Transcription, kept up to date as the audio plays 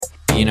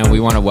you know, we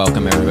want to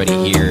welcome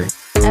everybody here.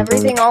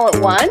 Everything all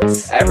at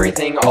once?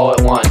 Everything all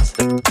at once.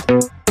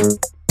 It's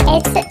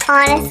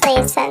honestly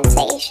a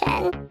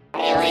sensation.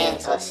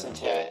 Aliens listen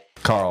to it.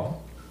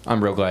 Carl,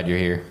 I'm real glad you're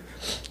here.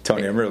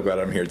 Tony, I'm real glad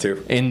I'm here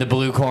too. In the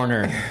blue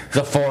corner,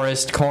 the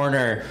forest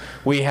corner,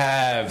 we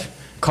have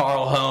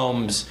Carl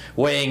Holmes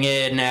weighing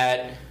in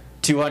at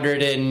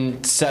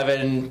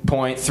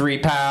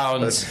 207.3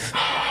 pounds.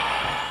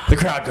 The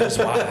crowd goes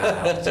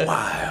wild.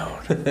 Wild.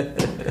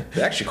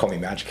 They actually call me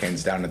Magic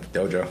Hands down at the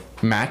dojo.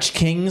 Match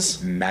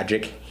Kings?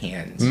 Magic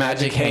Hands.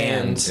 Magic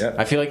Hands. Yep.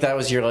 I feel like that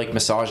was your like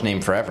massage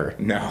name forever.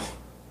 No.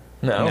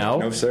 No?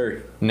 No,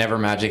 sir. Never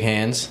Magic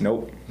Hands?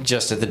 Nope.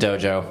 Just at the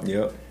dojo?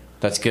 Yep.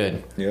 That's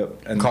good.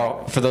 Yep. And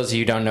Carl, for those of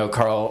you who don't know,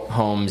 Carl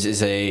Holmes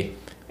is a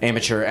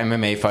amateur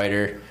MMA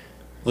fighter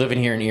living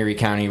here in Erie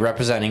County,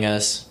 representing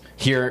us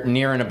here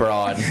near and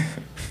abroad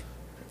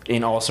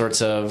in all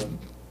sorts of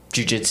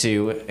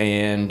jiu-jitsu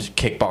and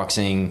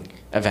kickboxing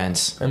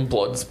events. And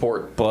blood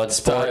sport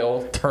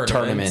style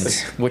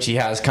tournaments, which he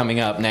has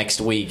coming up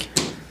next week.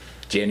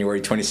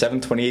 January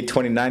 27th, 28th,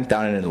 29th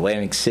down in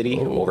Atlantic City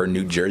over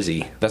New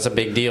Jersey. That's a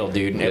big deal,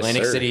 dude. Yes,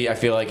 Atlantic sir. City, I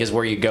feel like, is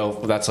where you go.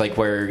 That's like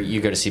where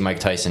you go to see Mike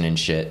Tyson and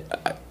shit.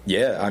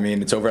 Yeah, I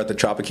mean, it's over at the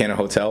Tropicana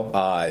Hotel.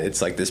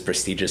 It's like this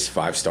prestigious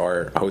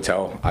 5-star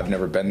hotel. I've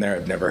never been there.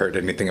 I've never heard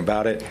anything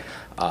about it.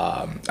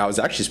 I was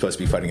actually supposed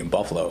to be fighting in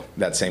Buffalo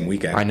that same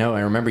weekend. I know. I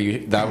remember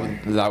you.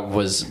 That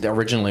was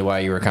originally why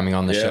you were coming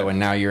on the show, and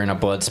now you're in a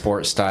blood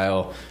sport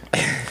style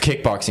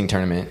kickboxing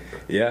tournament.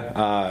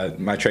 Yeah,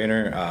 my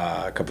trainer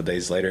a couple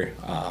days later,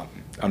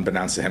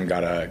 unbeknownst to him,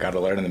 got a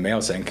letter in the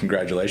mail saying,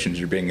 "Congratulations,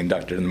 you're being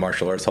inducted in the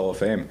Martial Arts Hall of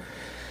Fame."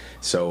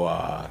 So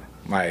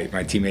my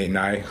teammate and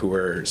I, who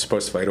were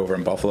supposed to fight over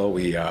in Buffalo,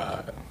 we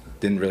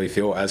didn't really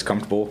feel as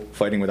comfortable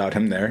fighting without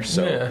him there.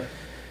 So,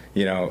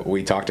 you know,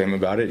 we talked to him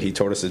about it. He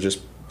told us to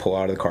just pull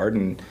out of the card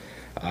and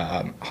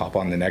hop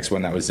on the next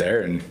one that was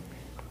there. And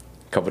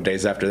a couple of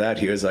days after that,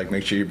 he was like,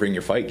 "Make sure you bring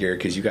your fight gear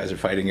because you guys are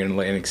fighting in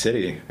Atlantic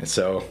City." And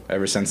so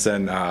ever since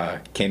then,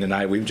 Kane and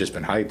I, we've just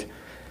been hyped.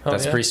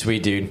 That's pretty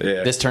sweet, dude.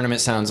 Yeah. This tournament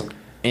sounds...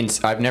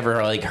 I've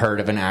never like heard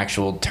of an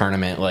actual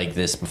tournament like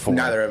this before.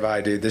 Neither have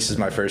I, dude. This is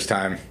my first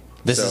time.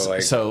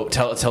 So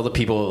tell the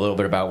people a little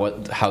bit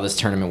about how this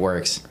tournament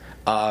works.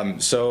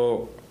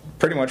 So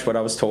pretty much what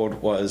I was told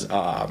was,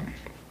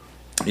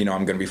 you know,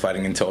 I'm going to be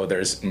fighting until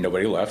there's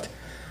nobody left.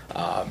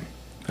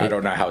 I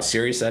don't know how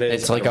serious that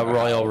is. It's like a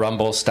Royal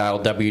Rumble style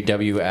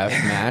WWF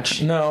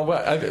match. No,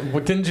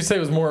 but didn't you say it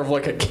was more of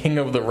like a King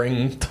of the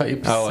Ring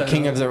type? Oh, a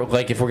King of the...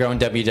 Like, if we're going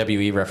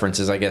WWE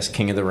references, I guess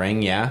King of the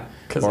Ring, yeah?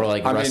 Or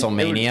like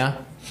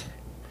WrestleMania?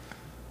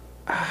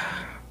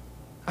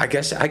 I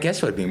guess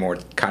it would be more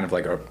kind of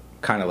like a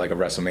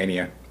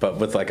WrestleMania, but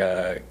with like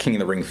a King of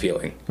the Ring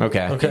feeling.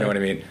 Okay. You know what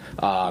I mean?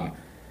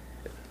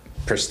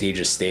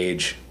 Prestigious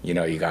stage. You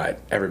know, you got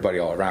everybody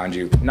all around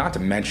you. Not to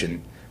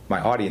mention, my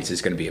audience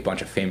is going to be a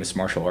bunch of famous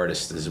martial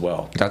artists as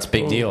well. That's a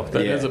big deal.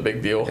 That is a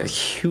big deal. A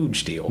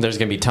huge deal. There's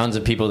going to be tons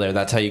of people there.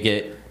 That's how you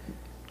get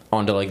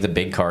onto like the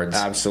big cards.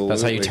 Absolutely.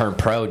 That's how you turn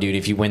pro, dude,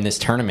 if you win this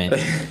tournament.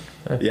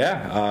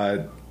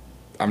 Yeah.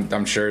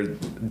 I'm sure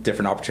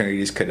different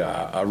opportunities could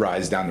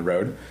arise down the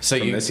road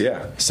from this.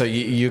 Yeah. So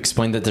you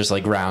explained that there's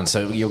like rounds.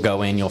 So you'll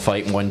go in, you'll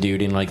fight one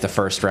dude in like the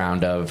first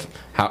round of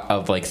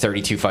like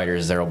 32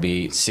 fighters. There'll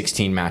be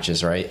 16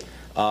 matches, right?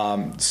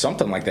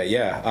 Something like that.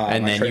 Yeah.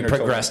 And then you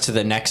progress to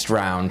the next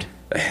round.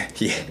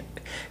 Yeah.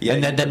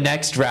 And then the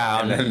next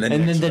round. And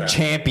then the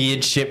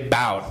championship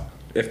bout.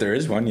 If there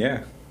is one,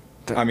 yeah.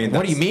 I mean,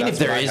 what do you mean if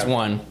there is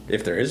one?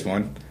 If there is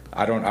one,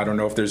 I don't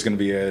know if there's going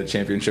to be a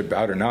championship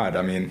bout or not.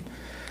 I mean,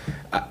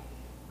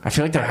 I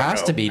feel like there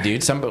has to be,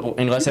 dude.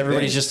 Unless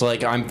everybody's just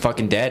like, I'm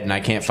fucking dead and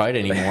I can't fight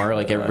anymore.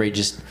 Like everybody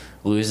just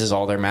loses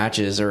all their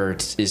matches or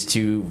is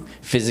too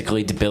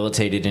physically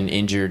debilitated and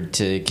injured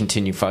to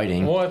continue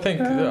fighting. Well, I think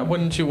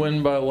wouldn't you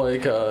win by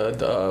like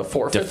a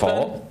forfeit?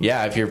 Default? Then?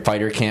 Yeah, if your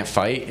fighter can't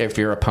fight, if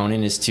your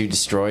opponent is too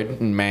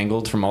destroyed and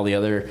mangled from all the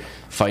other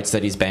fights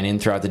that he's been in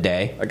throughout the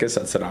day. I guess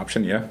that's an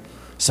option, yeah.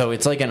 So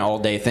it's like an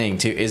all-day thing,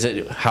 too. Is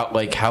it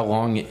how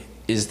long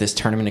is this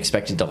tournament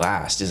expected to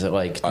last? Is it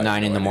like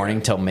 9 in the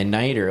morning till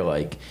midnight, or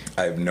like?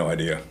 I have no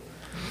idea.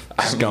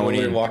 Just I'm going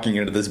literally in. walking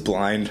into this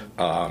blind,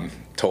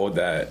 told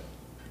that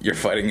you're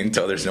fighting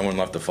until there's no one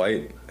left to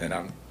fight, and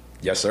I'm,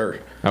 yes,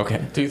 sir.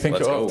 Okay. Do you think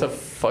Let's you'll go. have to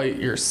fight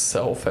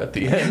yourself at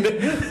the end?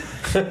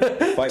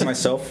 Fight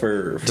myself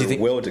for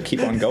will to keep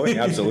on going?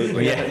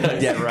 Absolutely.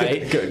 Yeah,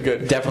 right?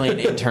 Good.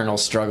 Definitely an internal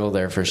struggle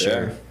there for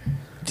sure. Yeah.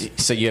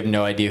 So you have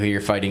no idea who you're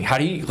fighting. How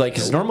do you, like,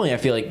 because normally I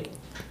feel like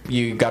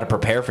you got to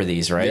prepare for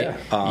these, right?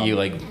 Yeah. You,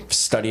 like,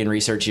 study and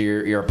research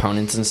your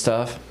opponents and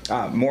stuff?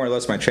 More or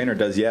less my trainer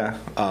does, yeah.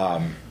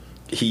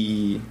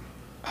 He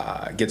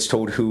gets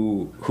told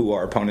who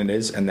our opponent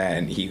is, and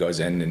then he goes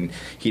in and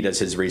he does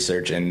his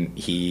research, and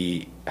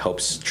he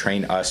helps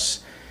train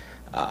us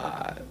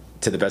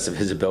to the best of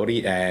his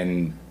ability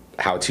and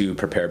how to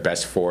prepare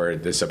best for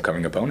this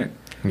upcoming opponent.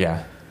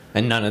 Yeah.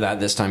 And none of that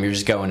this time. You're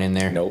just going in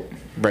there. Nope.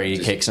 Ready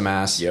to kick some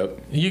ass.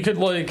 Yep. You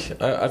could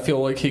I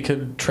feel like he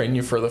could train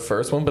you for the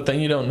first one, but then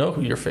you don't know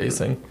who you're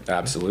facing.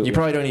 Absolutely. You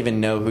probably don't even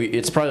know who.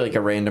 It's probably like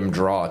a random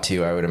draw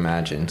too, I would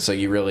imagine. So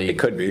you really It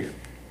could be.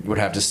 would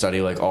have to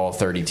study like all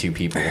 32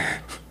 people.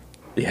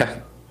 Yeah.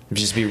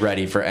 Just be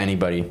ready for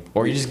anybody,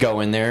 or you just go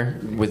in there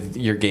with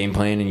your game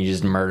plan and you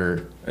just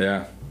murder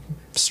Yeah.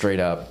 straight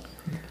up.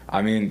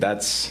 I mean,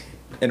 that's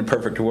in a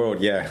perfect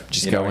world. Yeah.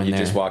 Just you go know, in you there.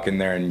 just walk in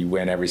there and you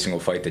win every single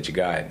fight that you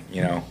got.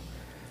 You know.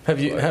 Have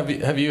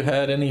you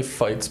had any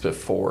fights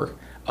before?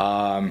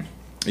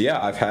 Yeah,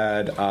 I've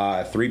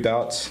had 3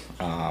 bouts,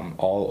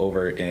 all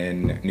over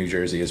in New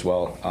Jersey as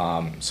well.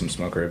 Some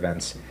smoker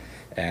events,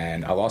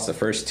 and I lost the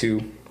first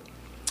 2.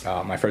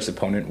 My first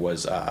opponent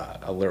was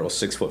a literal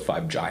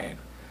 6'5" giant,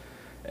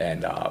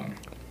 and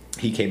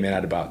he came in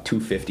at about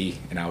 250,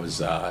 and I was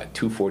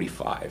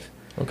 245.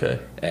 Okay.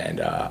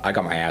 And I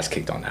got my ass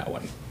kicked on that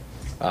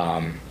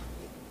one.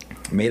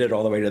 Made it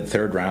all the way to the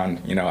 3rd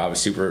round. You know, I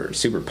was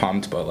super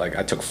pumped, but like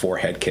I took 4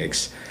 head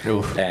kicks.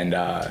 Oof. And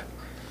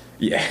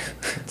yeah.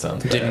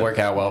 Sounds Didn't bad. work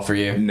out well for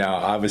you. No,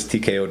 I was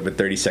TKO'd with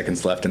 30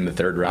 seconds left in the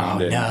 3rd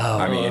round. Oh, and, no.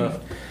 I mean,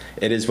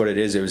 it is what it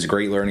is. It was a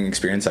great learning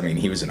experience. I mean,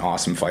 he was an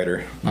awesome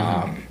fighter.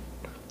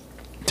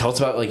 Tell us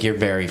about like your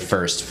very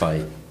first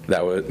fight.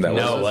 That was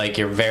Like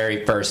your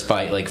very first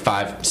fight, like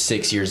 5,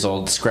 6 years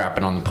old,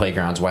 scrapping on the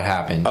playgrounds. What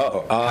happened?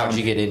 How'd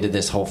you get into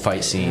this whole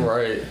fight scene?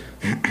 Right.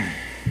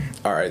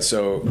 All right,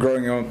 so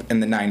growing up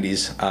in the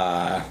 90s,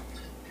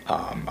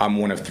 I'm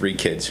one of 3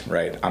 kids,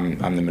 right? I'm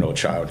the middle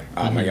child.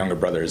 My younger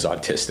brother is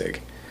autistic.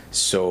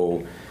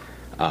 So...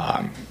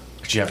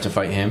 Did you have to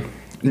fight him?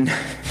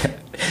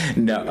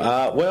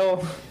 No.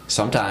 Well...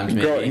 Sometimes,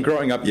 maybe.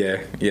 Growing up,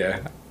 yeah.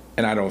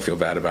 And I don't feel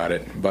bad about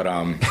it. But,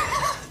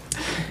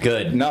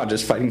 Good. no,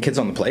 just fighting kids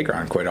on the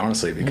playground, quite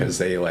honestly, because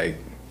they, like...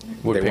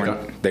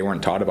 They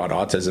weren't taught about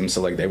autism,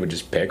 so like they would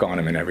just pick on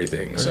him and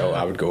everything. So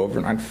I would go over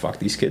and I'd fuck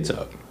these kids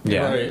up.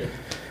 Yeah. Right.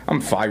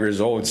 I'm 5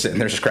 years old, sitting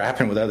there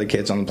scrapping with other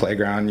kids on the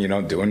playground, you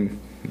know, doing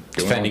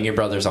Defending your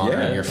brother's honor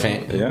and your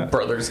fan. Yeah,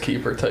 Brother's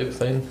keeper type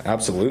thing.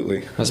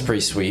 absolutely. That's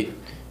pretty sweet.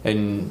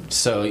 And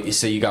so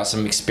you got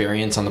some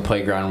experience on the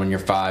playground when you're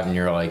 5, and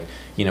you're like,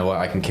 you know what,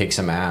 I can kick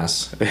some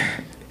ass.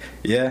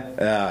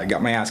 Yeah, I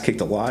got my ass kicked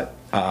a lot.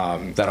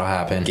 That'll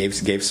happen.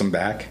 Gave some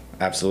back,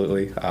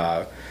 absolutely.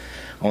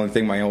 Only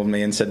thing my old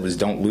man said was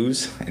don't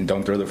lose and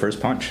don't throw the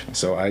first punch.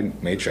 So I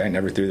made sure I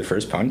never threw the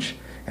first punch,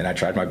 and I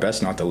tried my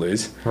best not to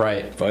lose.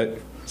 Right. But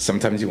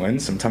sometimes you win,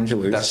 sometimes you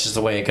lose. That's just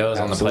the way it goes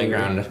Absolutely.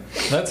 on the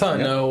playground. That's how I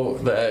know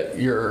that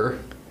you're.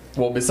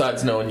 Well,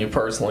 besides knowing you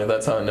personally,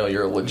 that's how I know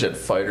you're a legit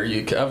fighter.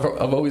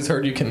 I've always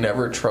heard you can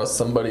never trust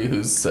somebody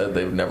who's said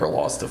they've never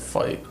lost a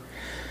fight.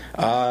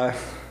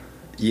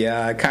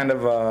 Yeah, I kind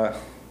of.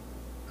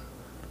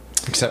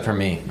 Except for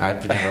me.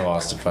 I've never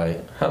lost a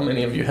fight. How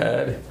many have you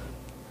had?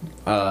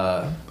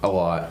 A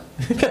lot.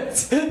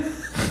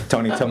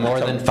 Tony, tell me More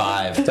than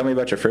 5. Tell me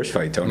about your first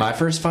fight, Tony. My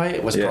first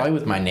fight was Yeah. probably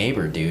with my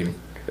neighbor, dude.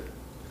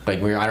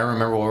 Like I don't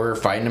remember what we were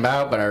fighting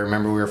about, but I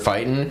remember we were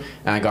fighting, and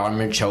I got him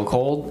in a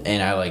chokehold,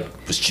 and I like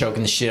was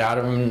choking the shit out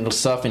of him and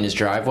stuff in his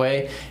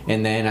driveway,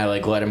 and then I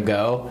like let him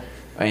go,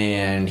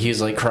 and he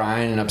was like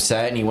crying and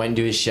upset, and he went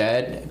into his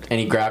shed, and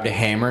he grabbed a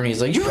hammer, and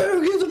he's like, "You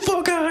better get the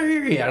fuck out of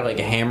here!" He had like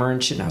a hammer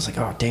and shit, and I was like,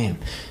 "Oh damn!"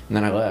 And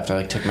then I left. I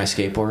like took my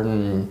skateboard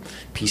and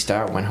peaced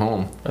out, went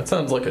home. That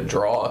sounds like a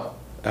draw.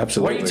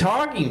 Absolutely. What are you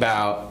talking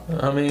about?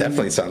 I mean,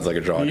 Definitely sounds like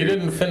a draw. You dude.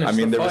 didn't finish I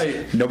mean, the there fight.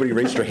 was nobody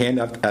raised their hand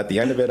at the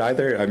end of it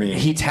either. I mean,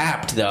 He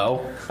tapped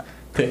though,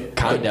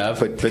 kind of.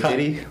 but did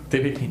he?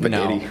 Did he? But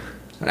No. did he?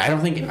 I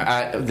don't think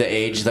at the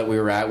age that we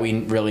were at, we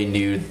really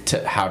knew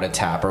how to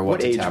tap or what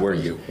What to age tap. were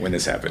you when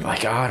this happened?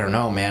 Like, I don't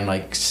know, man.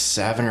 Like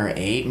 7 or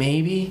 8,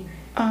 maybe?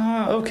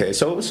 Okay,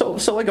 so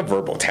like a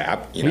verbal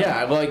tap, you know?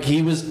 Yeah, like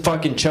he was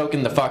fucking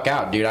choking the fuck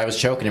out, dude. I was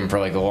choking him for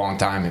like a long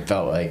time, it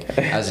felt like.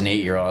 As an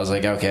 8-year-old, I was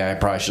like, okay, I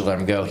probably should let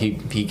him go. He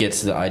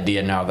gets the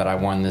idea now that I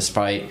won this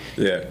fight.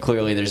 Yeah.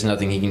 Clearly, there's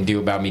nothing he can do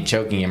about me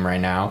choking him right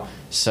now.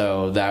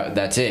 So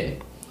that's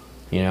it.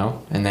 You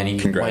know? And then he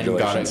went and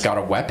Congratulations. got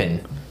a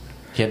weapon.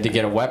 He had to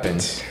get a weapon.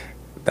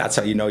 That's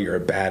how you know you're a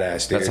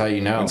badass, dude. That's how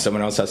you know. When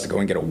someone else has to go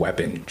and get a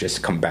weapon just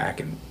to come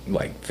back and,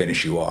 like,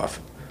 finish you off.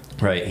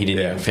 Right, he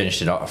didn't Yeah. even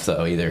finish it off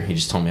though either. He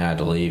just told me I had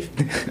to leave.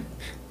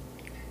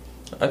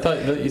 I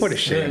thought that you What a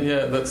shame.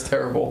 Yeah, that's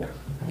terrible.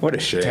 What a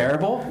shame.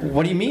 Terrible?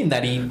 What do you mean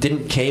that he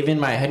didn't cave in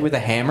my head with a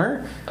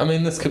hammer? I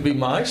mean, this could be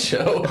my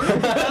show.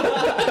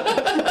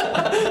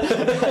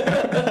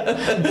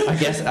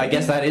 I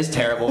guess that is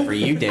terrible for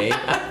you, Dave.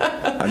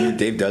 I mean,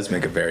 Dave does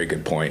make a very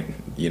good point.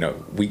 You know,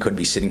 we could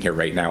be sitting here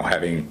right now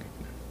having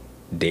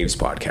Dave's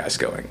podcast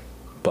going,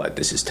 but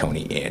this is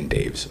Tony and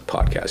Dave's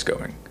podcast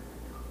going.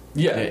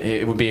 Yeah.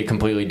 It would be a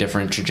completely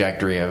different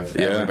trajectory of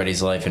Yeah.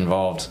 everybody's life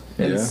involved.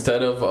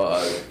 Instead of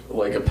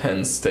like a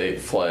Penn State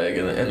flag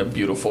and a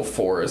beautiful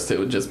forest, it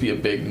would just be a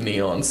big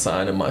neon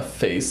sign in my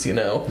face, you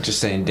know? Just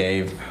saying,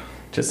 Dave.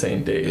 just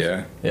saying Dave.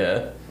 Yeah.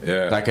 Yeah.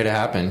 Yeah. That could have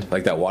happened.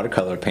 Like that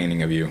watercolor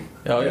painting of you.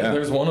 Oh yeah,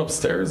 there's one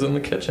upstairs in the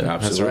kitchen.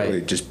 Absolutely.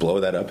 right. Just blow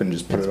that up and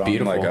just put That's it on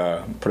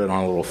beautiful. put it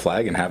on a little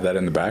flag and have that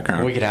in the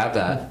background. We could have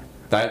that.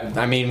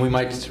 We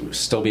might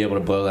still be able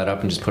to blow that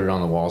up and just put it on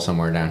the wall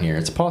somewhere down here.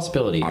 It's a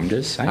possibility. I'm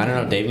just saying. I don't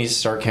know. Dave needs to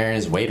start carrying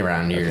his weight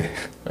around here.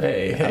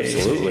 Hey,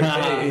 Absolutely.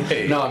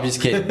 hey. No, I'm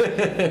just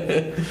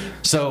kidding.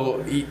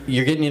 So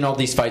you're getting in all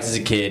these fights as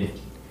a kid.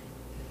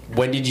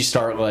 When did you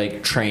start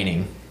like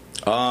training?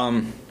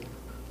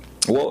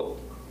 Well,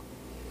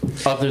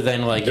 Other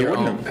than like your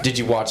wouldn't own, have- did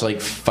you watch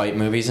like fight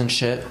movies and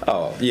shit?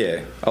 oh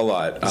yeah, a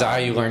lot. Is that how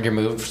you learned your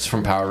moves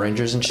from Power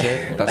Rangers and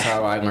shit? That's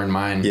how I learned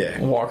mine.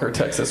 Yeah, Walker,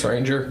 Texas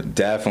Ranger.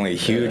 definitely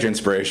huge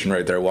inspiration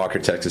right there. Walker,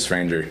 Texas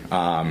Ranger.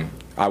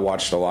 I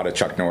watched a lot of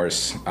Chuck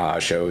Norris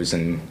shows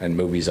and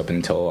movies up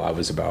until I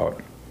was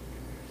about,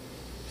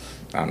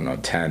 I don't know,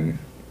 10,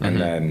 and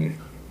then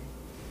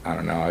I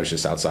don't know. I was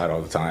just outside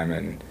all the time,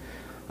 and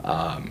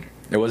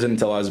it wasn't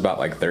until I was about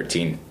like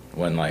 13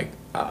 when like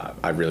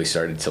I really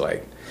started to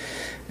like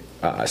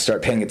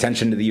start paying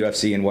attention to the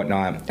UFC and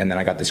whatnot. And then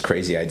I got this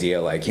crazy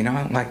idea, like, you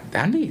know, like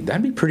that'd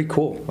be pretty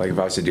cool. Like if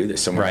I was to do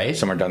this somewhere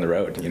down the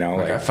road, you know,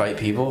 Like I fight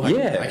people.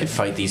 Yeah. I could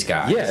fight these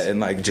guys. yeah, and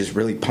like just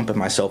really pumping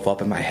myself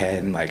up in my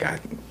head, and like I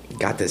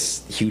got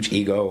this huge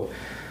ego,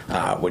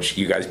 which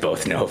you guys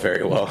both know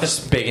very well.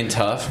 Just big and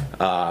tough.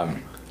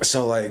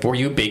 So like, Were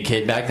you a big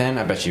kid back then?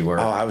 I bet you were.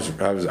 oh, I was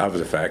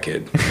a fat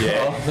kid.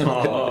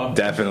 Yeah,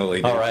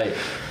 definitely. All right.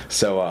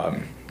 So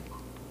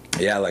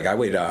yeah, like I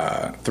weighed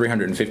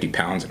 350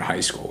 pounds in high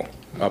school.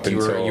 Up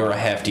You until were a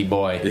hefty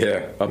boy.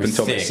 yeah, up You're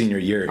until my thick. senior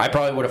year. I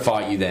probably would have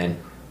fought you then.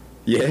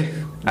 Yeah,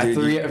 At dude,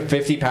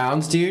 350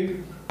 pounds,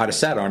 dude, I'd have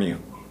sat on you.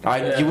 you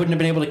wouldn't have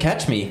been able to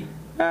catch me.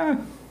 Ah,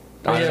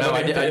 I Yeah, don't know.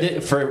 but I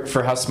did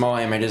for how small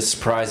I am. I did a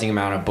surprising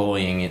amount of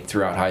bullying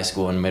throughout high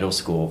school and middle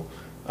school.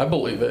 I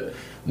believe it.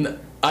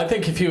 I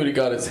think if he would have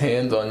got his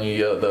hands on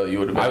you, though, you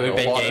would have been I would have in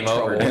a been lot game of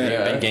over. trouble. It would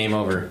have been game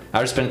over. I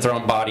would just been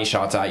throwing body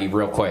shots at you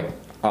real quick.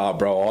 oh,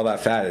 bro, all that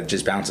fat it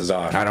just bounces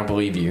off. I don't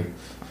believe you.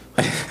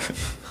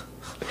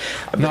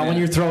 Not when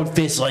you're throwing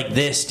fists like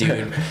this,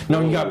 dude.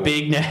 No, you got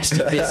big nasty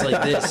fists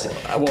like this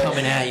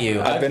coming at you.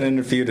 I've been in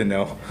a few to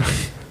know.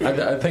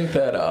 I think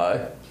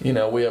that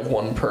we have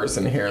one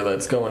person here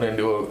that's going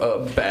into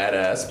a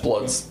badass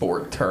blood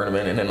sport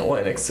tournament in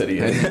Atlantic City.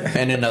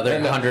 And another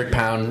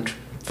 100-pound,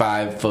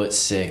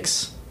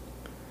 5'6"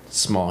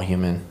 small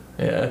human.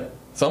 Yeah.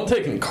 So I'm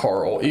taking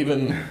Carl,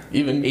 even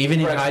in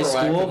high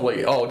school?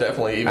 retroactively. Oh,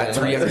 definitely. Even At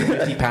in high school.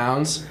 350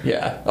 pounds.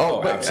 Yeah.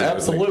 Oh, but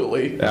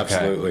absolutely.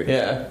 Absolutely.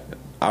 Yeah.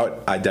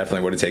 I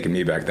definitely would have taken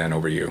me back then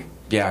over you.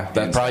 Yeah,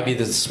 that'd probably be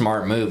the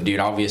smart move,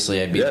 dude.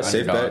 Obviously, I'd be the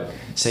safe underdog. bet.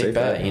 Safe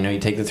bet. You know, you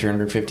take the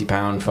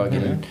 350-pound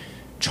fucking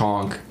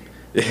chonk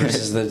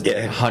versus the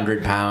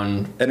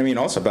 100-pound. And I mean,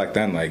 also back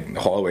then, like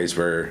hallways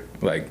were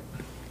like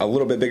a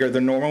little bit bigger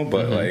than normal,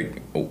 but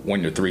like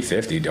when you're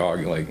 350,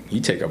 dog, like you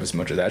take up as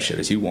much of that shit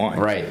as you want.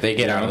 Right, they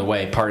get out of the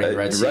way. Part of the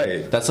Red Sea.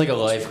 Right. That's like a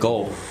life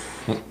goal.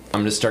 I'm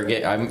gonna start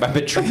I've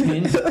been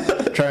training,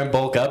 trying to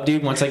bulk up,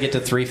 dude. Once I get to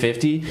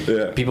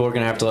 350, people are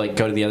gonna have to like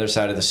go to the other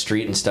side of the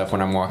street and stuff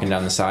when I'm walking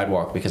down the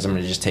sidewalk because I'm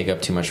gonna just take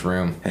up too much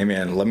room. Hey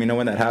man, let me know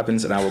when that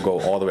happens, and I will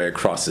go all the way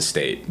across the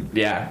state.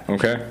 Yeah.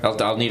 Okay.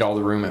 I'll need all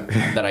the room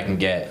that I can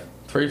get.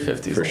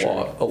 350 is For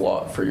sure. a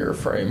lot for your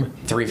frame.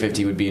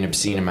 350 would be an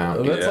obscene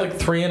amount. That's Yeah. like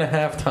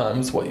 3.5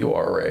 times what you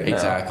are right now.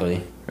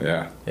 Exactly.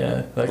 Yeah.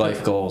 Yeah. That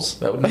Life goals.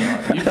 That would not.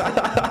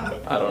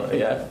 I don't know.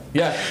 Yeah.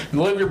 Yeah.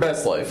 Live your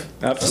best life.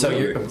 So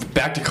Absolutely. you're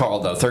back to Carl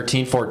though.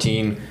 13,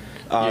 14.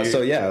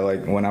 So yeah,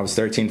 like when I was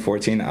 13,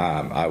 14,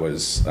 I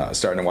was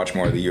starting to watch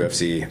more of the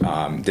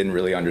UFC. Didn't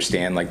really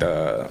understand like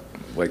the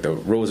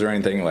rules or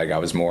anything. Like I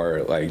was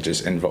more like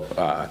just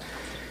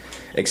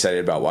excited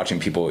about watching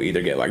people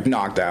either get like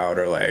knocked out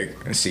or like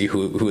see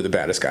who the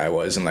baddest guy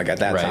was. And like at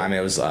that time,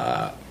 it was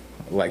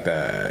like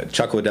the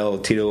Chuck Liddell,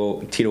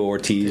 Tito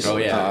Ortiz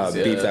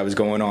beef that was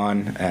going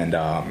on, and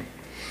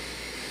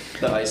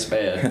The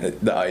Iceman.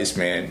 the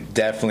Iceman,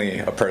 definitely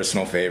a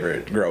personal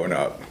favorite growing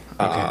up.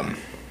 Okay.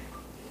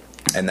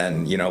 And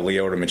then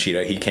Lyoto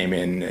Machida, he came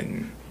in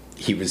and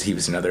he was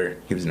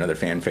another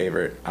fan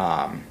favorite.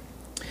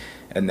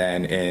 And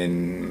then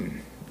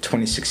in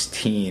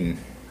 2016,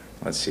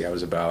 let's see, I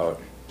was about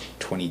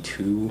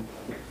 22.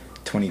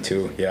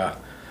 Yeah.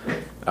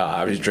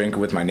 I was drinking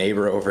with my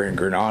neighbor over in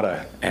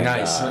Granada, and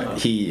Nice.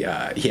 He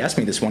asked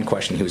me this one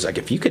question. He was like,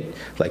 "If you could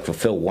like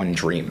fulfill one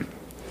dream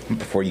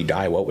before you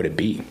die, what would it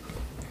be?"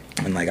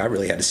 And like I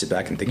really had to sit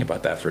back and think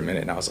about that for a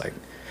minute, and I was like,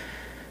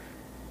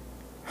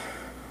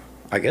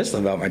 I guess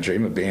about my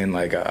dream of being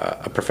like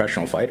a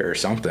professional fighter or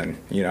something,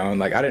 and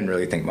like I didn't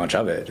really think much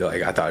of it.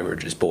 Like I thought we were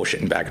just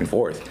bullshitting back and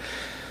forth.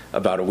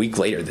 About a week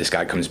later, this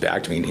guy comes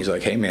back to me and he's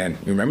like, "Hey man,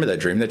 you remember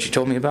that dream that you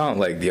told me about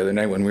like the other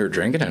night when we were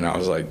drinking?" And I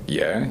was like,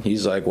 "Yeah."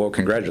 He's like, "Well,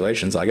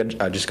 congratulations. I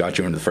just got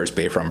you into the first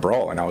Bayfront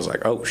Brawl." And I was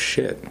like, "Oh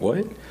shit,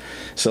 what?"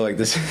 So like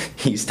this,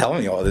 he's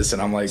telling me all this,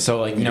 and I'm like, So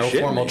like no "You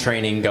shitting formal me?"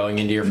 training going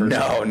into your first.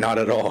 No, not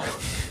at all,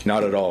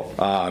 not at all.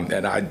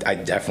 And I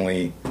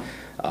definitely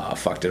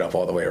fucked it up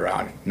all the way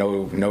around.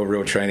 No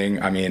real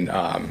training. I mean,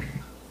 I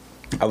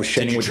was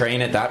training. Did you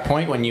train at that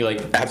point when you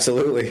like?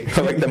 Absolutely.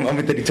 Like the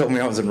moment that he told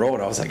me I was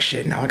enrolled, I was like,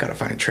 shit. Now I gotta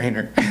find a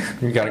trainer.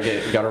 You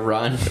gotta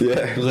run.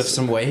 Yeah. Lift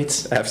some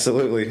weights.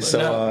 Absolutely. So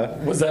now,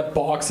 was that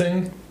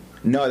boxing?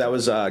 No, that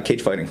was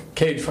cage fighting.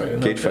 Cage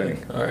fighting. Cage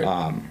fighting. All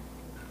right.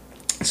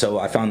 So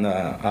I found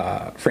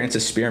the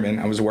Francis Spearman.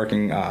 I was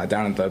working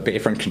down at the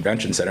Bayfront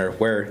Convention Center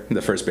where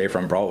the first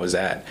Bayfront Brawl was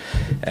at,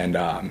 and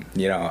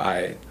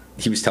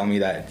he was telling me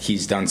that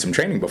he's done some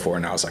training before,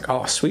 and I was like,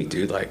 oh, sweet,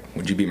 dude, like,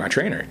 would you be my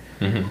trainer?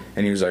 Mm-hmm.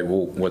 And he was like,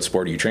 well, what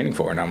sport are you training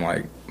for? And I'm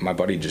like, my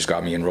buddy just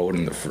got me enrolled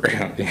in the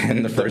first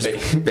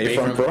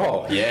Bayfront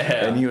Brawl.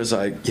 Yeah. And he was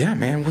like, yeah,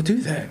 man, we'll do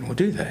that.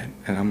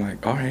 And I'm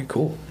like, all right,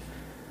 cool.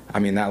 I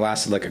mean, that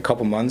lasted like a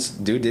couple months.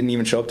 Dude didn't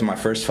even show up to my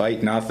first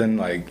fight, nothing.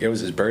 Like, it was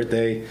his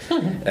birthday.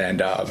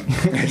 And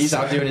he's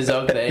out doing his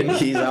own thing.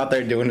 He's out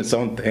there doing his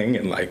own thing.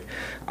 And like,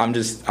 I'm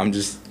just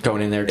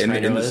going in there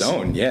in the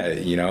zone. Yeah.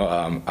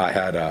 I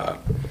had a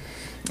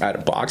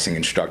boxing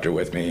instructor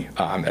with me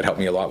that helped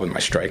me a lot with my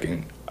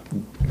striking.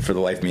 For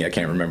the life of me, I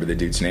can't remember the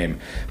dude's name.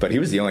 But he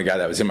was the only guy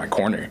that was in my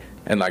corner.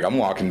 And like, I'm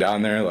walking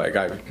down there, like,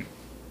 I've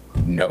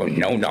no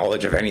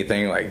knowledge of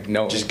anything. Like,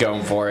 no. Just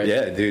going for it.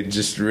 Yeah, dude.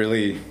 Just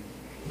really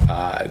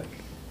about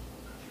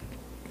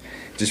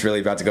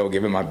to go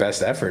give it my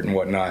best effort and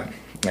whatnot,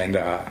 and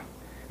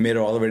made it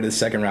all the way to the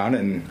second round,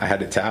 and I had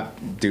to tap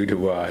due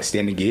to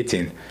standing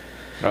guillotine.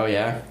 Oh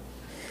yeah.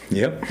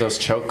 Yep. Those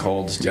choke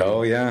holds, dude.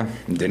 Oh yeah.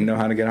 Didn't know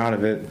how to get out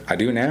of it. I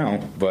do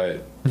now,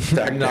 but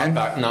back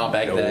not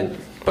back then.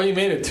 But you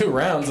made it 2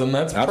 rounds, and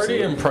that's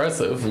pretty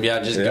impressive. Yeah,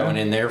 just going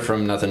in there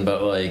from nothing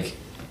but like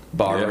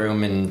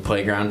barroom and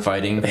playground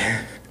fighting.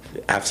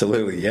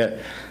 Absolutely, yeah.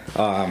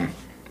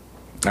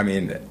 I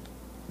mean,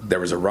 there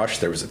was a rush,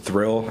 there was a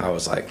thrill. I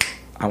was like,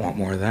 I want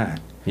more of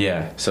that.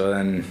 Yeah. So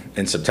then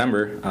in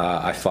September,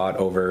 I fought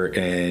over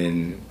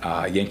in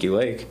Yankee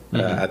Lake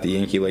at the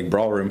Yankee Lake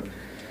Brawl Room,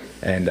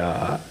 and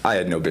I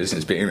had no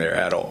business being there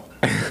at all.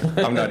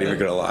 I'm not even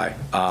gonna lie.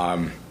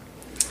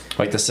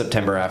 Like the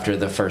September after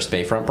the first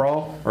Bayfront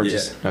Brawl, or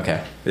just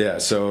okay. Yeah.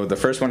 So the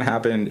first one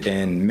happened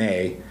in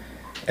May,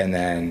 and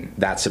then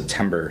that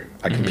September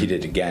I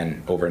competed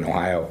again over in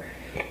Ohio.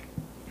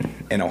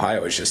 And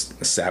Ohio is just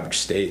a savage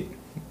state.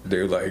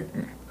 Dude, like,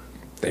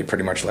 they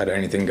pretty much let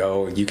anything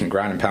go. You can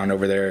ground and pound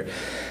over there.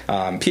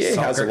 PA has a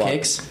lot. Soccer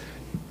kicks?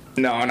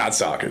 No, not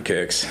soccer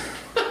kicks.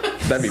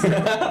 That'd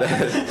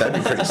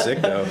be pretty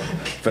sick though.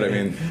 But I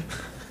mean,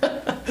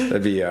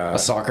 that'd be a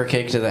soccer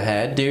kick to the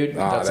head, dude.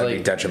 That's that'd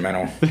be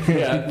detrimental.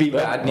 Yeah, that'd be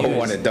bad news.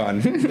 Want it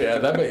done. Yeah,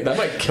 that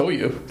might kill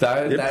you.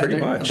 Pretty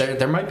much.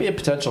 There might be a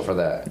potential for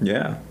that.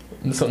 Yeah.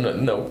 So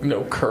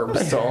no curb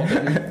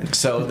stomping.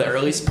 So the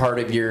earliest part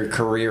of your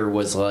career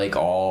was like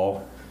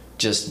all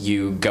just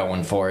you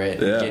going for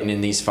it, getting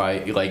in these I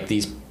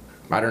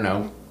don't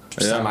know,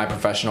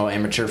 semi-professional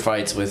amateur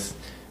fights with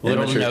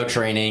little to no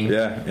training.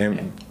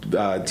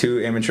 Yeah,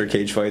 2 amateur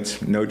cage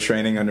fights, no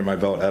training under my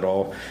belt at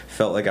all.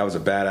 Felt like I was a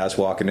badass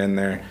walking in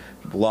there.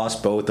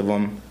 Lost both of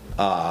them.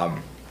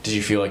 Did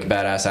you feel like a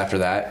badass after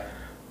that?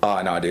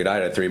 No, dude, I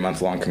had a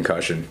 3-month-long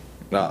concussion.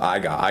 I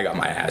got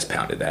my ass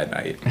pounded that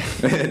night.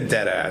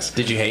 Dead ass.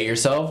 Did you hate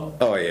yourself?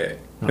 Oh yeah.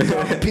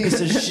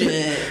 Piece of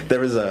shit. There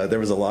was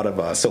a lot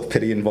of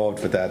self-pity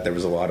involved with that. There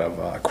was a lot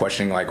of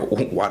questioning, like,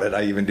 why did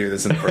I even do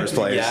this in the first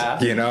place?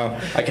 Yeah. You know?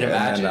 I can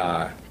imagine.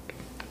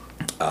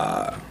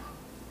 And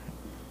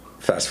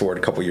fast forward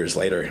a couple years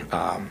later,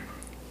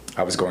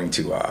 I was going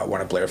to one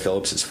of Blair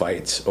Phillips's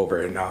fights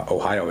over in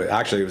Ohio.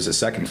 Actually, it was his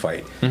second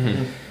fight.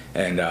 Mm-hmm.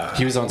 And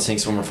he was on Sink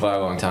Swimmer Fly a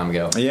long time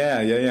ago.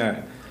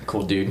 Yeah.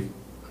 Cool dude.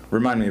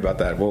 Remind me about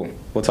that. We'll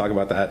talk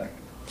about that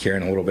here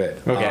in a little bit.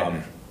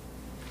 Okay.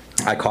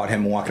 I caught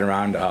him walking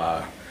around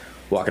the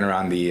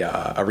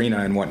arena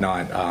and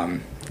whatnot.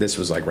 This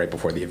was like right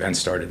before the event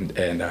started,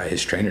 and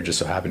his trainer just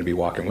so happened to be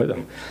walking with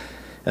him.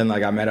 And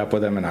like I met up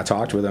with him and I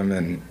talked with him,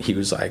 and he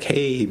was like,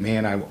 "Hey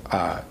man, I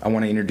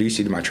want to introduce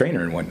you to my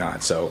trainer and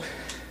whatnot." So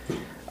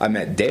I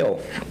met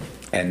Dale,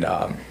 and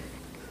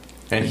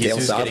Dale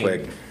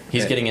Southwick.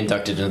 He's getting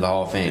inducted into the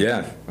Hall of Fame.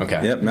 Yeah.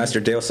 Okay. Yep. Master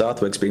Dale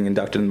Southwick's being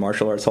inducted in the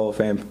Martial Arts Hall of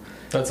Fame.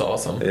 That's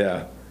awesome.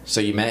 Yeah. So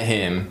you met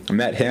him. I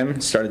met him.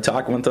 Started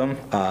talking with him.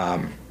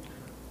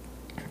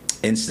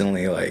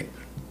 Instantly, like,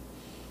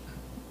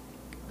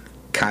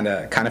 kind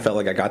of felt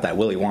like I got that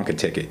Willy Wonka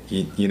ticket.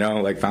 You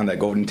know, like found that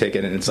golden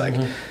ticket, and it's like,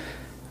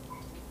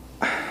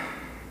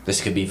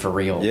 this could be for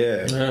real.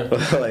 Yeah.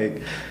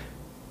 Like,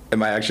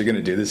 am I actually going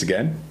to do this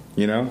again?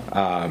 You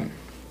know.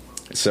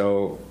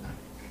 So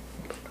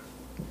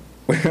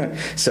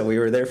we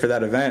were there for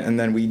that event, and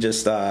then we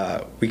just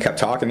we kept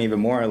talking even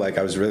more. Like,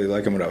 I was really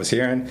liking what I was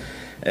hearing,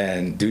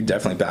 and dude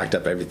definitely backed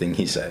up everything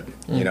he said.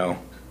 You know,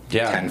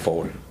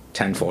 tenfold.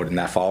 And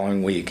that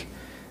following week,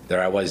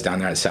 there I was down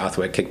there at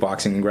Southwick,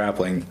 kickboxing and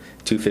grappling,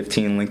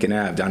 215 Lincoln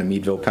Ave, down in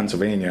Meadville,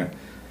 Pennsylvania,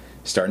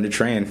 starting to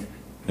train.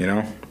 You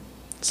know,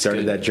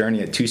 started that journey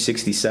at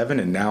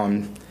 267, and now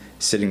I'm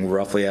sitting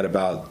roughly at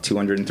about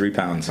 203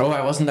 pounds. Oh,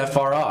 I wasn't that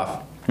far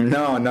off.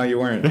 No, you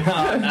weren't.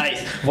 Oh,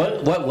 nice.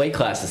 What weight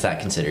class is that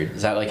considered?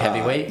 Is that like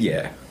heavyweight?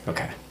 Yeah.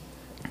 Okay.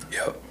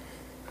 Yep.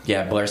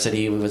 Yeah, Blair said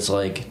he was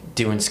like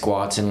doing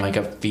squats in like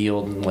a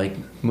field and like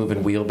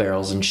moving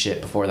wheelbarrows and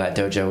shit before that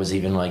dojo was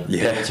even like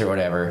built or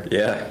whatever.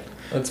 Yeah.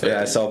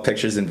 I saw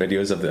pictures and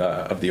videos of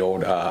the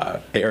old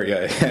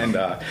area, and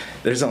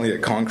there's only a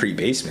concrete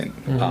basement,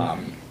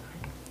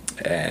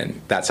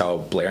 and that's how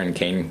Blair and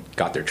Kane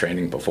got their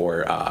training before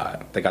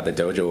they got the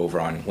dojo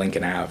over on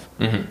Lincoln Ave.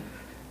 Mm-hmm.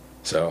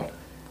 So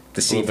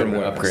to see from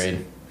an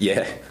upgrade,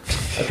 yeah,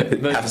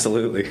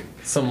 absolutely.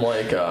 Some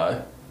like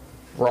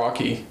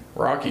Rocky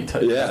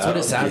type. Yeah, that's what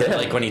it sounded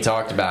like when he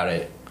talked about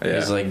it. Yeah. He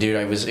was like, dude,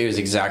 it was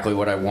exactly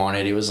what I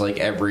wanted. It was like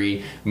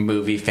every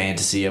movie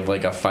fantasy of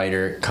like a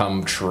fighter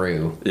come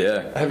true.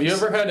 Yeah. Have you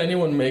ever had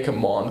anyone make a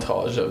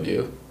montage of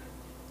you?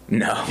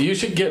 No. You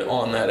should get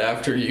on that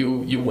after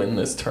you win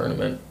this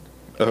tournament.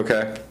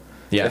 Okay.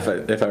 Yeah.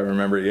 If I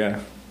remember, yeah.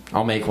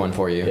 I'll make one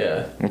for you.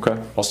 Yeah. Okay.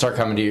 I'll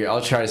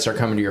try to start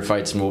coming to your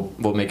fights, and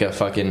we'll make a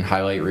fucking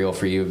highlight reel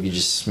for you of you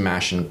just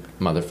smashing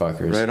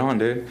motherfuckers. Right on,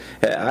 dude.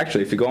 Yeah,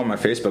 actually, if you go on my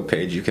Facebook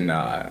page, you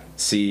can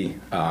see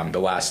the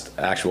last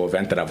actual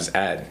event that I was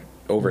at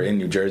over in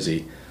New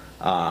Jersey.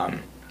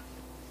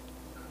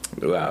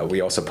 We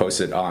also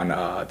posted on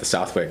the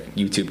Southwick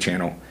YouTube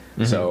channel.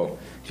 Mm-hmm. So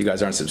if you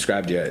guys aren't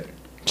subscribed yet,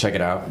 check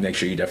it out. Make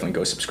sure you definitely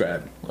go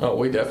subscribe. Oh,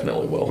 we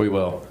definitely will. We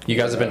will. You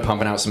guys have been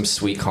pumping out some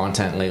sweet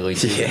content lately,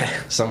 too. Yeah.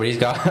 Somebody's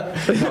got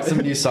some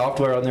new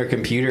software on their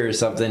computer or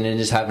something and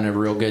just having a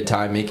real good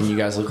time making you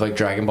guys look like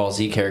Dragon Ball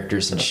Z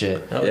characters and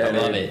shit. Oh, yeah, I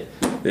love it.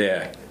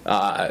 Yeah.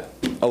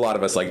 A lot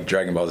of us like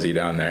Dragon Ball Z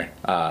down there,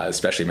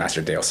 especially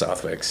Master Dale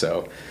Southwick.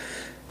 So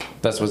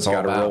that's what's all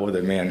about. Gotta roll with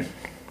it, man.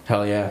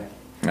 Hell yeah.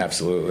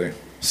 Absolutely.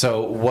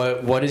 So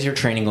what does your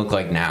training look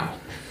like now?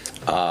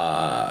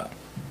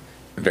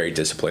 Very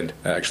disciplined,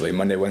 actually.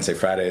 Monday, Wednesday,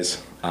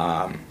 Fridays.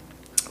 I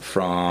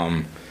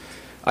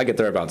get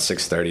there about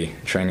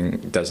 6:30. Training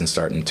doesn't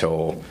start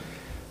until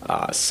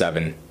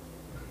 7:30.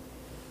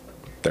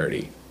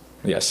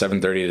 Yeah,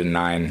 7:30 to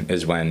 9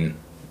 is when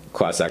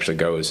class actually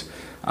goes.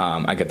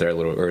 I get there a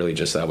little early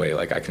just that way,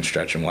 like I can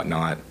stretch and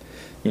whatnot.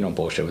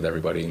 Bullshit with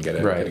everybody and get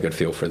a good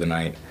feel for the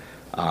night.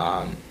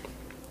 And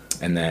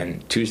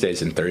then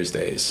Tuesdays and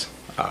Thursdays,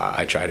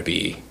 I try to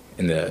be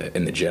in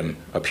the gym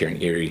up here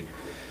in Erie.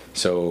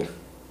 So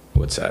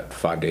what's that?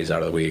 5 days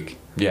out of the week.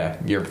 Yeah,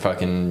 you're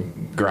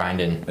fucking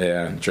grinding.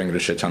 Yeah, drinking a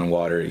shit ton of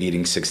water,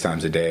 eating 6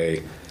 times a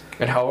day.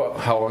 And how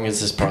long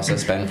has this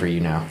process been for you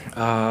now?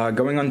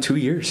 Going on 2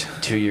 years.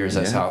 2 years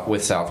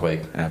with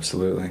Southwick.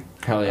 Absolutely.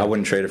 Hell yeah. I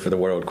wouldn't trade it for the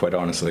world, quite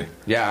honestly.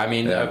 Yeah, I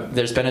mean,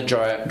 there's been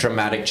a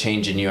dramatic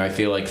change in you, I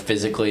feel like,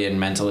 physically and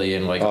mentally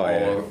and like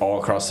all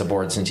across the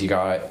board since you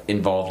got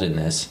involved in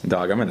this.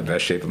 Dog, I'm in the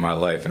best shape of my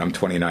life, and I'm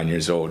 29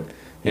 years old.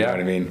 You know what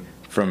I mean?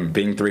 From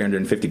being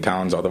 350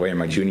 pounds all the way in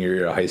my junior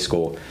year of high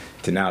school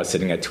to now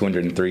sitting at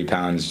 203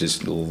 pounds,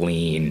 just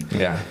lean.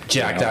 Yeah.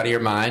 Jacked out of your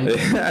mind?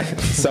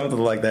 Something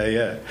like that,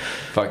 yeah.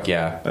 Fuck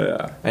yeah.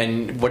 Yeah.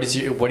 And what do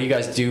you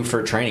guys do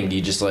for training? Do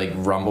you just like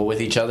rumble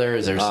with each other?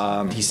 Is there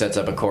he sets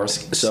up a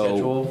course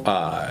schedule?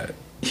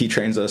 He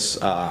trains us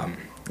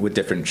with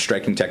different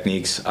striking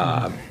techniques.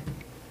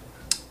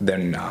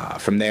 Then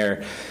from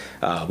there,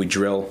 we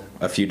drill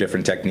a few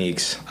different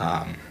techniques,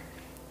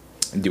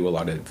 do a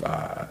lot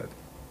of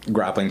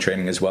grappling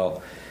training as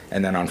well.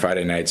 And then on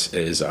Friday nights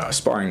is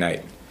sparring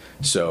night.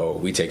 So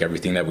we take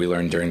everything that we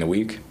learned during the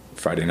week.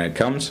 Friday night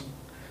comes,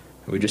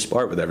 we just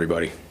spar with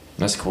everybody.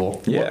 That's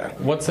cool. Yeah.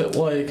 What's it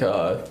like?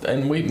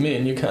 And me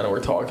and you kind of were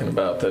talking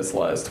about this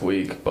last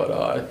week,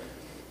 but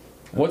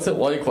what's it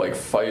like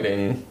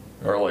fighting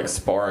or like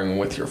sparring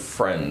with your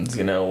friends?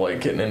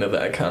 Like getting into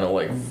that kind of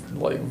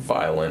like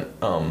violent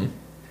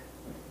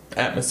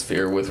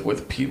atmosphere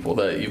with people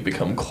that you've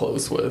become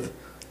close with.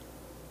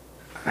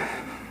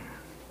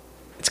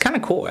 It's kind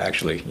of cool,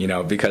 actually,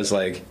 because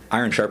like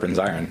iron sharpens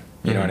iron.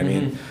 You know what I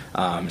mean?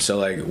 So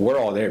like we're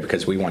all there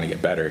because we want to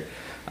get better.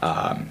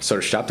 So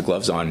to strap the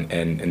gloves on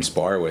and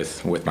spar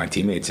with my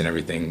teammates and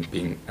everything,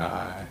 being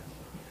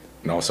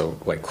and also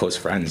like close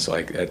friends,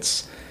 like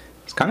it's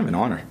kind of an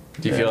honor.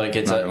 Do you feel like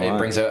it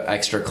brings an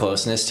extra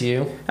closeness to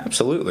you?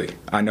 Absolutely.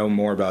 I know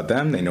more about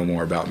them. They know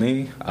more about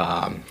me.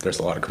 There's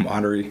a lot of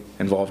camaraderie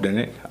involved in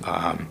it.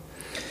 Do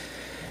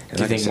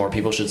you think more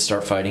people should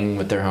start fighting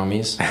with their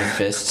homies with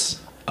fists?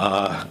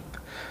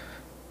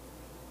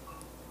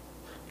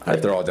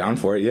 If they're all down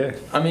for it, yeah.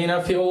 I mean,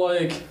 I feel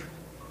like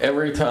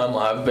every time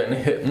I've been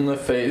hit in the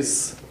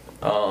face,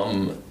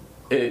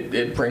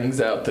 it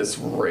brings out this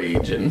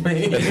rage in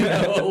me,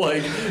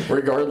 like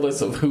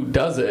regardless of who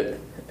does it,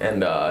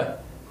 and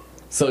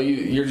so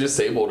you're just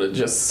able to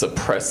just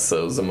suppress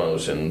those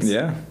emotions.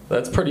 Yeah,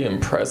 that's pretty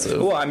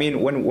impressive. Well, I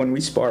mean, when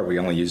we spar, we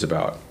only use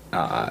about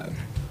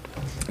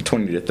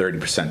 20 to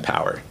 30%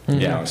 power.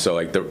 So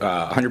like the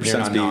 100% You're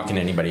not speed, knocking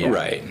anybody out.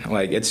 Right.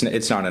 Like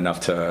it's not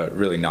enough to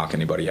really knock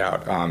anybody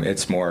out.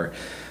 It's more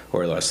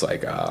or less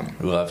like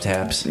love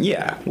taps.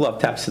 Yeah, love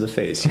taps to the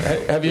face.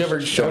 Have you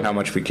ever shown how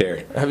much we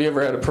care? Have you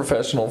ever had a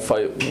professional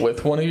fight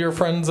with one of your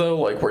friends though,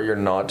 like where you're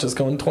not just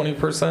going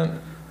 20%?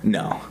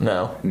 No.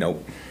 No.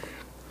 Nope.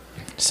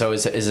 So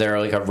is there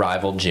like a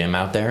rival gym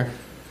out there?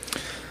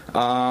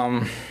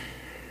 I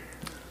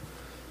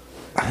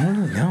don't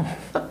really know.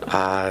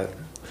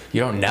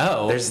 You don't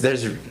know.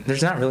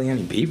 There's not really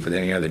any beef with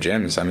any other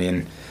gyms. I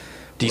mean,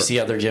 Do you see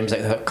other gyms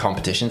that have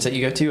competitions that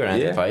you go to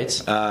and yeah.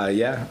 fights?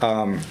 Yeah.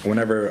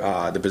 Whenever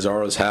the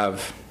Bizarros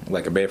have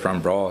like a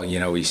Bayfront Brawl, you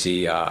know, we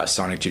see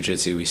Sonic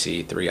Jiu-Jitsu, we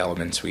see Three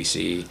Elements, we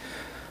see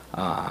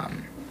guys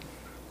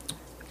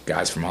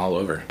from all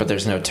over. But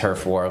there's no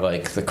turf war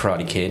like the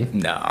Karate Kid.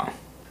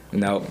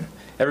 No.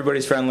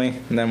 Everybody's friendly,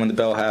 and then when the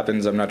bell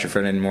happens, I'm not your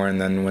friend anymore,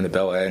 and then when the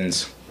bell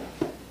ends,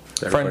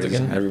 Friends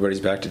again. Everybody's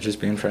back to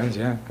just being friends,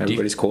 yeah.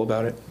 Everybody's cool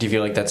about it. Do you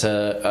feel like that's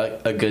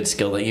a good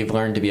skill that you've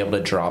learned to be able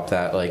to drop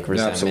that like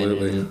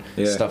resentment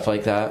and stuff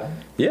like that?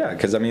 Yeah,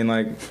 because I mean,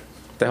 like,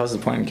 the hell's the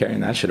point in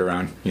carrying that shit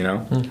around, you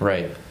know?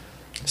 Right.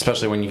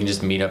 Especially when you can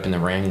just meet up in the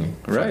ring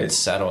and Right.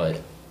 settle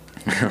it.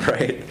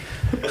 Right.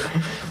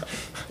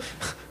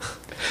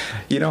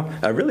 You know,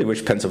 I really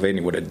wish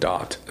Pennsylvania would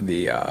adopt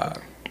the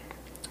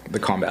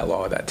combat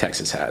law that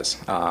Texas has.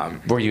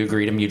 Where you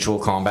agree to mutual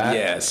combat?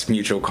 Yes,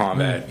 mutual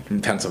combat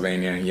in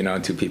Pennsylvania. You know,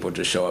 two people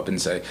just show up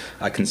and say,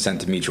 I consent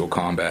to mutual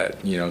combat,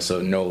 you know,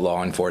 so no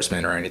law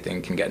enforcement or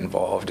anything can get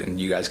involved, and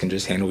you guys can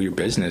just handle your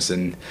business.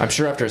 And I'm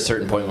sure after a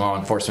certain point, law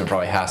enforcement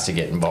probably has to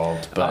get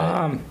involved,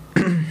 but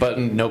but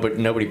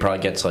nobody probably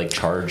gets like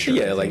charged. Or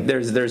yeah, anything.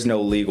 like there's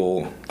no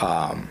legal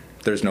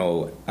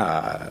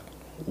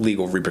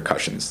legal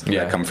repercussions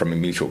that come from a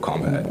mutual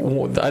combat.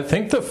 I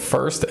think the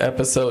first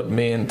episode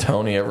me and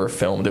Tony ever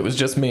filmed, it was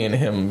just me and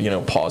him, you know,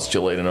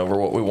 postulating over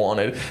what we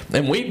wanted.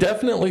 And we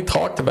definitely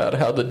talked about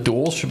how the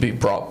duel should be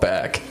brought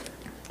back.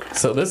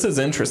 So this is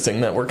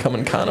interesting that we're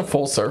coming kind of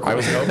full circle. I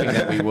was hoping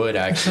that we would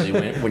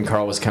actually, when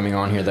Carl was coming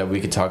on here, that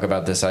we could talk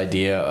about this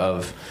idea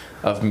of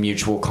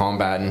mutual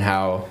combat and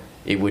how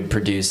it would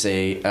produce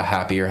a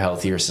happier,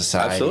 healthier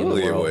society.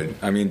 Absolutely, in the it world. would.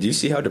 I mean, do you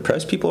see how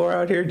depressed people are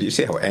out here? Do you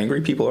see how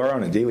angry people are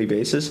on a daily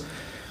basis?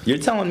 You're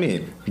telling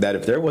me that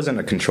if there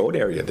wasn't a controlled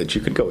area that you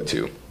could go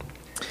to,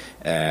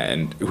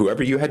 and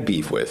whoever you had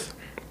beef with,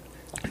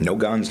 no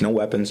guns, no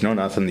weapons, no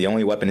nothing, the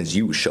only weapon is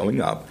you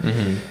showing up,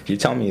 you're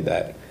telling me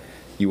that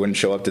you wouldn't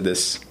show up to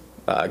this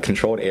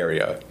controlled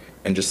area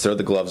and just throw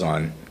the gloves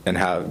on and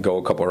go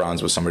a couple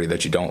rounds with somebody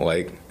that you don't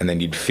like, and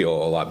then you'd feel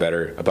a lot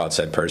better about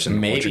said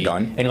person once you're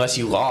done? Unless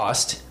you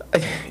lost.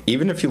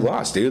 Even if you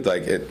lost, dude,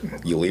 like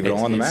you leave it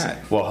all on the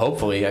mat. Well,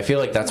 hopefully, I feel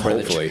like that's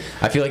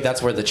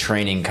where the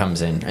training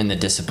comes in, and the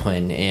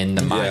discipline and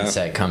the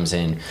mindset comes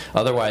in.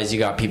 Otherwise, you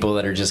got people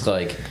that are just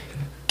like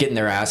getting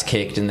their ass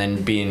kicked and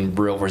then being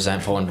real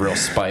resentful and real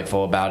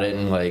spiteful about it,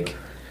 and like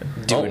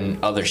doing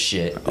other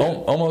shit.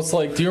 Almost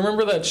like, do you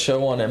remember that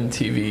show on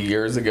MTV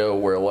years ago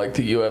where like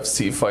the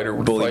UFC fighter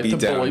would fight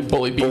the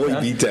bully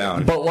beat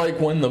down? But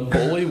like when the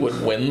bully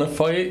would win the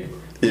fight,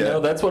 you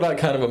know, that's what I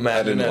kind of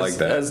imagine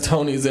as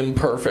Tony's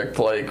imperfect,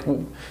 like,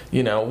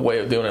 you know, way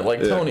of doing it. Like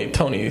Tony,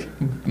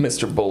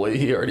 Mr. Bully,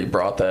 he already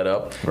brought that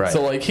up. Right.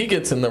 So like he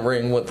gets in the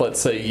ring with,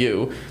 let's say,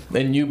 you,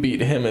 and you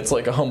beat him. It's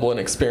like a humbling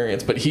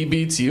experience. But he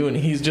beats you, and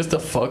he's just a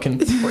fucking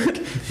prick.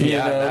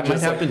 That might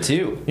happen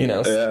too. You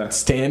know,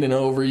 standing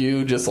over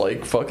you, just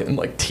like fucking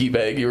like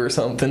teabag you or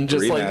something.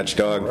 Just rematch,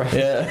 dog.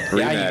 Yeah.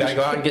 Yeah, you gotta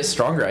go out and get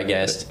stronger, I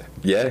guess.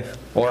 Yeah.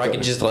 Or I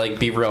could just like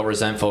be real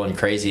resentful and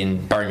crazy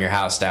and burn your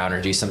house down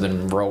or do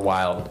something real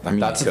wild. I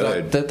mean, that's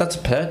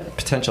a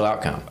potential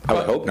outcome. I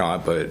would hope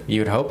not, but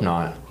you would hope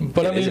not.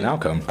 But it is an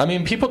outcome. I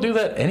mean, people do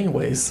that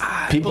anyways.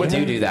 People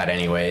do that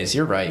anyways.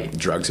 You're right.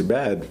 Drugs are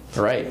bad.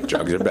 Right.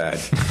 Drugs are bad.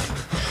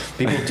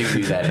 People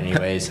do that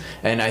anyways.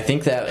 And I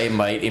think that it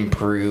might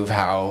improve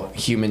how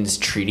humans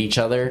treat each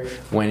other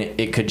when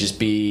it could just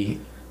be,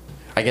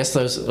 I guess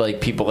those like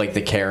people like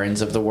the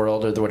Karens of the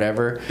world or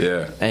whatever.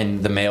 Yeah.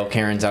 And the male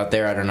Karens out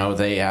there, I don't know if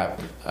they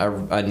have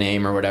a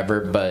name or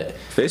whatever, but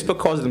Facebook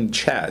calls them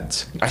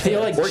Chads. I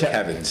feel like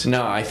Kevins.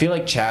 No, I feel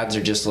like Chads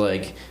are just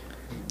like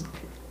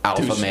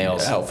alpha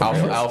males,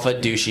 alpha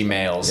douchey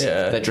males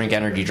that drink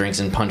energy drinks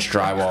and punch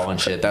drywall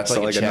and shit. That's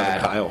like a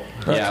Chad. Kyle.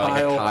 Yeah,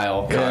 like a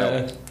Kyle.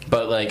 Yeah.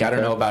 But like I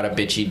don't know about a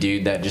bitchy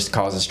dude that just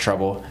causes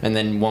trouble and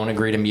then won't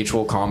agree to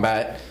mutual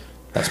combat.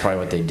 That's probably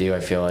what they do.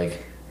 I feel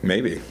like.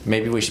 Maybe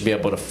we should be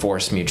able to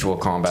force mutual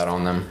combat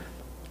on them.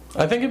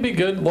 I think it'd be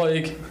good,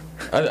 like,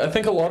 I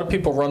think a lot of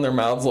people run their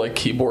mouths like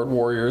keyboard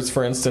warriors,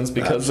 for instance,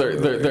 because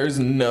there's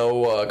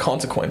no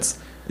consequence.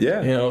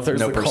 Yeah. You know, if there's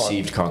no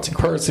perceived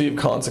consequence. Perceived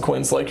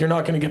consequence, like you're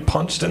not going to get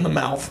punched in the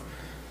mouth,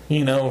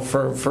 you know,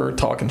 for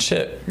talking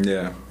shit.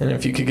 Yeah. And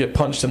if you could get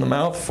punched in the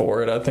mouth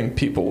for it, I think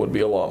people would be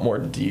a lot more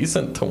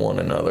decent to one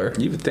another.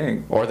 You would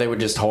think. Or they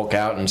would just hulk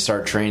out and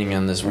start training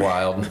on this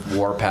wild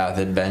warpath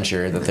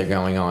adventure that they're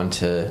going on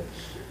to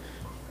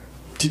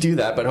do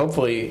that. But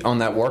hopefully on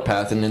that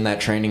warpath and in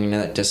that training and in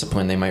that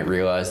discipline, they might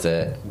realize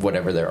that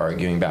whatever they're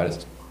arguing about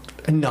is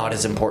not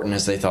as important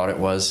as they thought it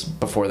was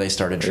before they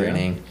started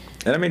training. Yeah.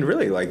 And I mean,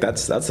 really, like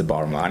that's the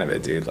bottom line of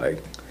it, dude.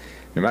 Like,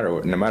 no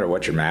matter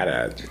what you're mad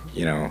at,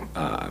 you know,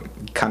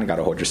 you kind of got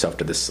to hold yourself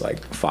to this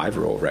like 5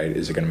 rule, right?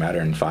 Is it going to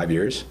matter in 5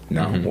 years?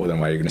 No. Well,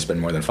 then why are you going to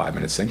spend more than 5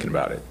 minutes thinking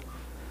about it?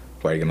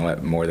 why are you going to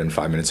let more than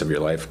 5 minutes of your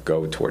life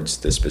go towards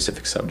this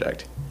specific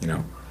subject, you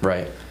know?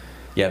 Right.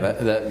 Yeah,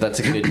 that's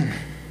a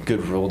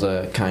good rule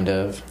to kind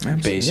of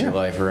base your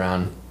life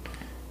around.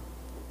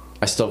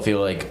 I still feel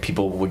like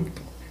people would...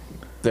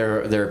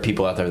 There are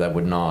people out there that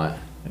would not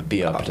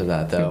be up to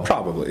that, though.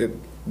 Probably.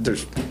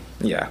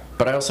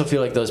 But I also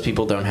feel like those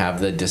people don't have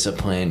the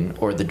discipline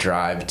or the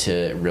drive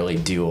to really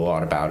do a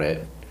lot about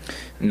it.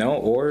 No,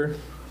 or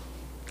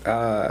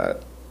the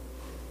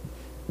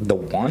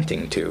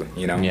wanting to,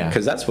 you know? Yeah.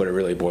 Because that's what it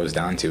really boils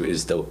down to,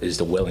 is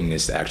the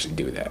willingness to actually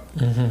do that.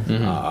 Mm-hmm.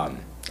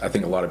 Mm-hmm. I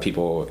think a lot of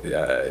people,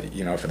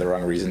 you know, for the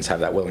wrong reasons,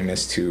 have that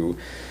willingness to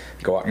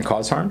go out and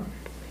cause harm,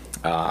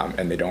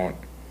 and they don't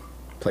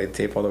play the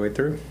tape all the way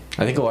through.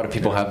 I think a lot of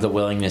people have the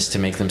willingness to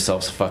make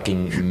themselves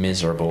fucking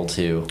miserable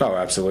too. Oh,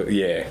 absolutely,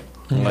 yeah.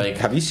 Like,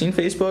 have you seen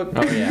Facebook?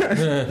 Oh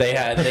yeah, they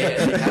have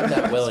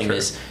that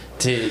willingness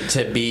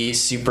to be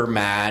super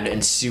mad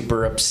and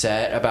super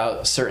upset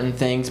about certain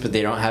things, but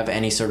they don't have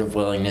any sort of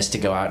willingness to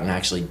go out and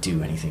actually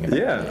do anything about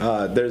it.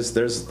 Yeah,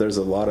 there's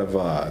a lot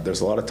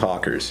of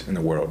talkers in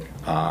the world.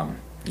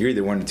 You're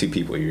either one of two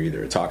people. You're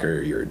either a talker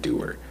or you're a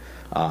doer.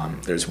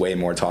 There's way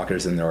more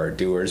talkers than there are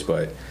doers,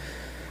 but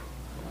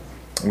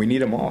we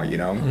need them all, you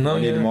know? We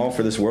need them all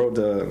for this world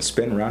to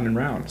spin round and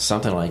round.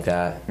 Something like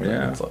that.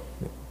 Yeah.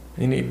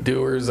 You need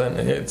doers, and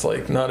it's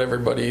like not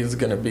everybody's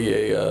going to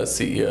be a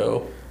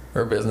CEO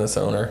or a business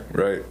owner.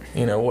 Right.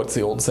 You know, what's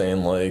the old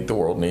saying, like, the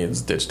world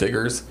needs ditch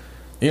diggers?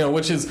 You know,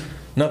 which is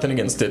nothing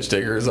against ditch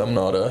diggers. I'm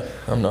not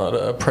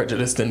a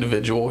prejudiced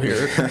individual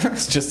here.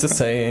 It's just a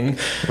saying.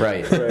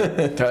 Right.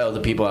 To all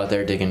the people out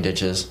there digging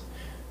ditches,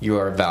 you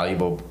are a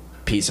valuable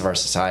piece of our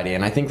society.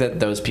 And I think that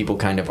those people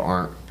kind of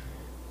aren't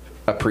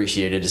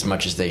appreciated as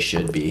much as they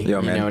should be. Yo,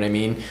 you man, know what I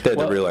mean? They're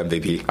the real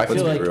MVP. I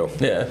feel like real.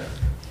 Yeah.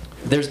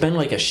 There's been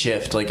like a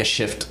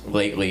shift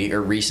lately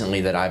or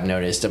recently that I've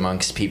noticed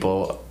amongst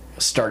people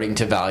starting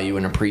to value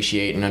and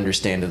appreciate and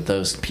understand that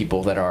those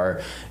people that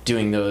are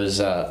doing those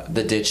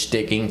the ditch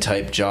digging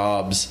type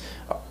jobs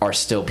are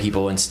still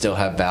people and still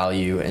have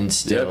value and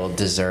still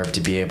deserve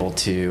to be able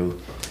to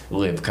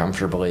live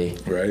comfortably.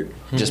 Right.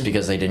 Just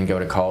because they didn't go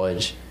to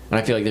college. And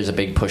I feel like there's a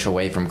big push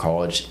away from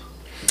college.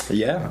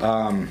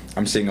 Yeah,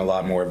 I'm seeing a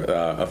lot more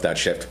of that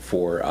shift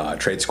for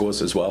trade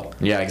schools as well.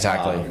 Yeah,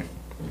 exactly.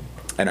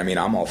 And I mean,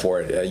 I'm all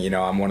for it. You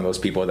know, I'm one of those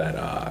people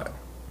that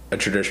a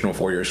traditional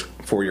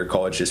four-year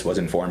college just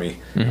wasn't for me.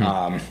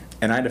 Mm-hmm.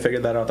 And I had to figure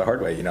that out the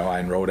hard way. You know, I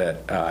enrolled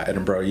at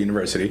Edinburgh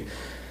University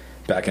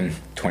back in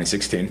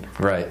 2016.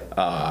 Right.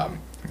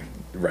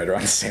 Right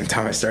around the same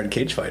time I started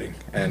cage fighting.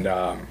 And,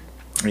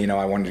 you know,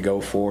 I wanted to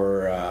go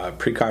for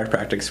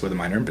pre-chiropractics with a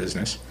minor in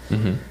business.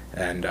 Mm-hmm.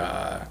 And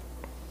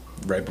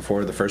right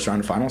before the first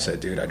round of finals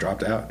hit, dude, I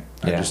dropped out.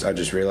 Yeah. I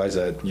just realized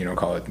that, you know,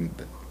 call it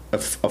a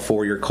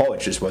 4-year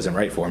college just wasn't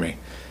right for me.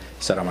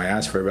 Sat on my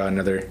ass for about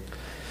another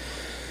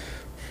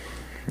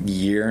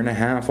year and a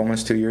half,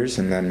 almost 2 years,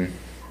 and then,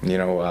 you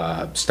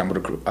know, stumbled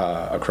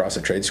across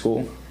a trade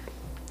school.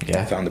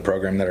 Yeah. I found the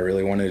program that I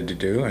really wanted to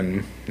do,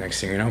 and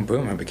next thing you know,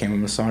 boom, I became a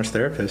massage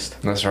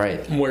therapist. That's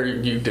right. Where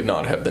you did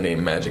not have the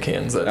name Magic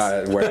Hands. Where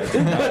I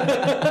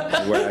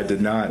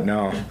did not,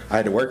 no. I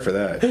had to work for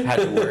that. Had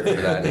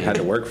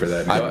to work for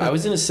that. I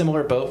was in a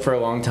similar boat for a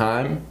long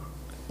time.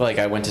 Like,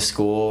 I went to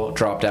school,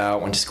 dropped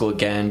out, went to school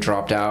again,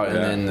 dropped out, and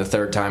then the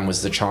third time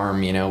was the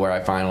charm, you know, where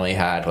I finally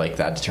had, like,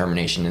 that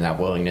determination and that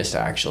willingness to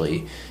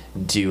actually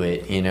do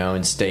it, you know,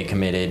 and stay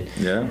committed.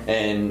 Yeah.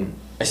 And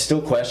I still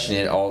question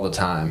it all the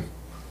time.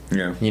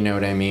 Yeah. You know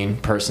what I mean?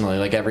 Personally,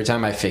 like, every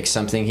time I fix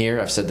something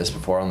here, I've said this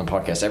before on the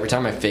podcast, every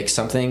time I fix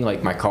something,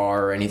 like my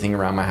car or anything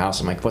around my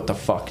house, I'm like, what the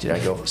fuck did I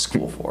go to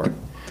school for?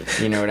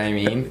 You know what I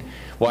mean?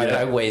 Why did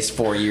I waste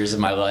 4 years of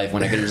my life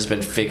when I could have just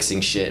been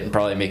fixing shit and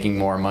probably making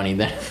more money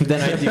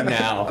than I do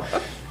now?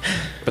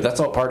 But that's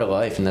all part of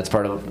life, and that's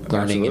part of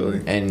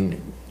learning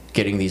and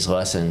getting these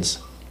lessons.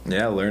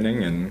 Yeah,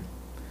 learning and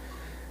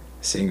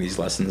seeing these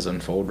lessons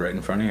unfold right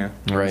in front of you.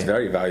 Right. It's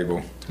very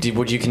valuable.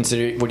 Would you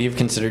have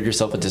considered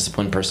yourself a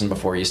disciplined person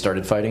before you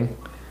started fighting?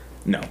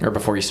 No. Or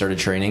before you started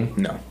training?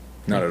 No,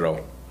 not at all.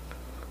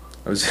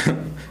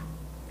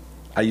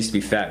 I used to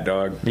be fat,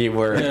 dog. You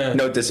were.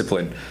 No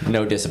discipline.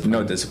 No discipline.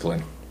 No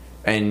discipline.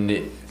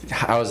 And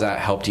how has that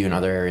helped you in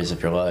other areas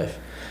of your life?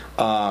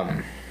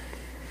 Well,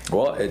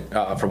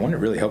 for one, it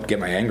really helped get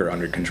my anger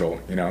under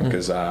control, you know,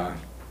 because I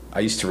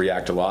used to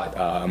react a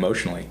lot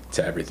emotionally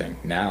to everything.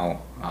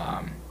 Now,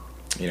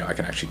 you know, I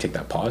can actually take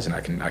that pause and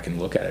I can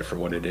look at it for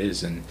what it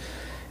is and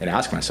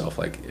ask myself,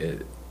 like,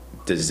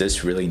 does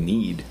this really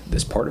need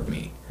this part of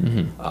me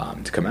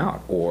to come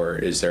out, or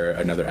is there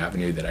another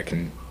avenue that I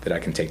can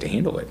take to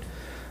handle it?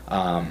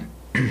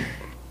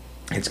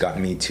 It's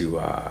gotten me to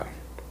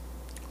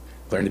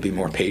learn to be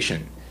more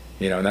patient,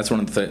 you know, and that's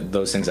one of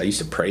those things I used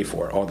to pray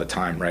for all the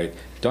time, right?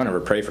 Don't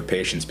ever pray for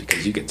patience,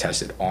 because you get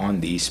tested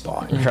on the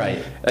spot.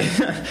 Right.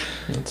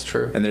 That's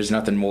true. And there's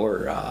nothing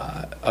more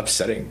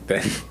upsetting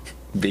than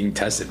being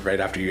tested right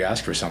after you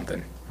ask for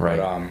something. Right.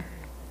 But,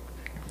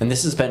 and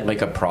this has been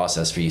like a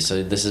process for you.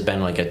 So this has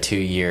been like a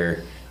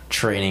 2-year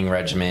training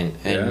regimen,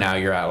 and now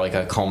you're at like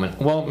a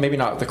well, maybe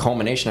not the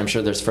culmination. I'm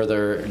sure there's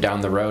further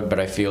down the road, but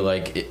I feel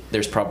like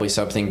there's probably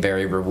something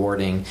very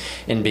rewarding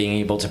in being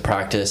able to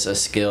practice a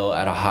skill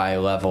at a high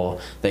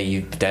level that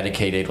you've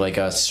dedicated like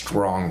a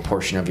strong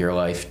portion of your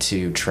life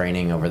to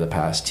training over the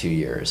past 2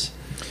 years.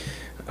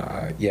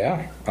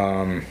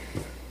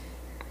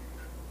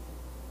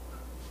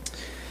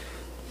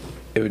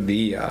 It would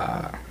be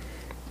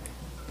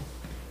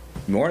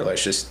more or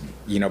less just,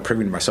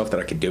 proving to myself that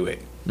I could do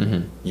it.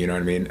 Mm-hmm. You know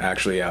what I mean?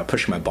 Actually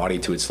pushing my body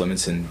to its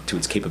limits and to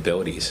its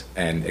capabilities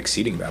and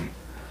exceeding them.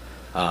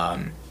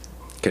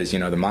 Because,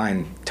 the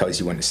mind tells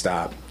you when to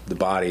stop. The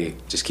body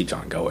just keeps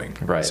on going.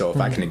 Right. So if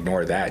I can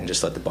ignore that and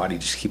just let the body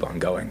just keep on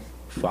going,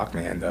 fuck,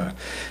 man,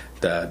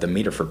 the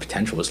meter for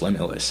potential is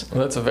limitless. Well,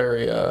 that's a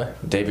very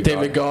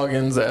David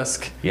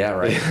Goggins-esque. Yeah,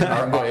 right.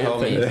 Our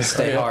homie,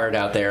 stay hard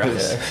out there.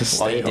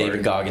 All you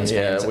David Goggins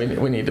fans. Yeah,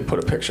 we need to put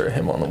a picture of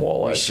him on the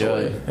wall. We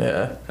should.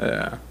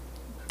 Yeah.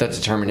 That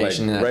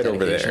determination and that right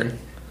dedication. over there.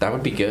 That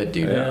would be good,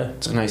 dude. Yeah.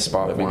 It's a nice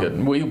spot. That'd be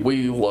good.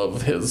 We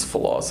love his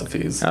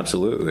philosophies.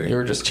 Absolutely. You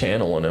were just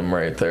channeling him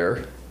right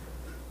there.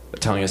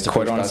 Telling us to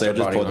quite push honestly, I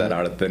past our just body pulled that limit.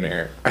 out of thin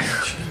air.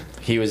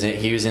 He was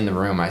in the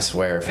room, I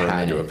swear, for a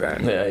Had to minute. have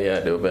been. Yeah,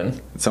 it would have been.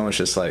 It's almost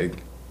just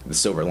like the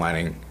silver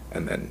lining,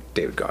 and then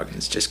David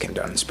Goggins just came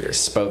down in spirit.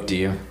 Spoke to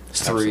you,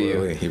 through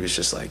Absolutely. you. He was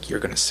just like, "You're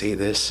gonna say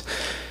this,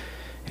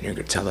 and you're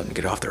gonna tell them to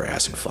get off their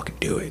ass and fucking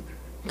do it."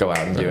 Go out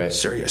and do it.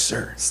 Sir, yes,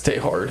 sir. Stay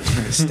hard.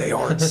 Stay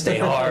hard. Stay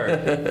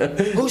hard.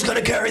 Who's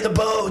gonna carry the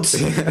boats?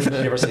 You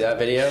ever see that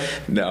video?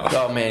 No.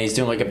 Oh man, he's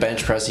doing like a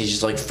bench press. He's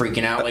just like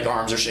freaking out, like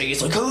arms are shaking.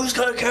 He's like, "Who's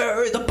gonna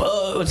carry the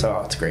boats?"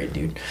 Oh, it's great,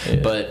 dude.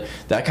 Yeah. But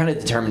that kind of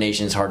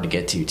determination is hard to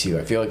get to too.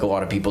 I feel like a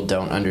lot of people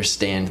don't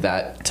understand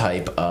that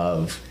type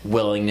of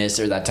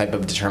willingness or that type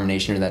of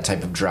determination or that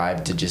type of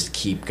drive to just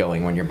keep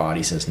going when your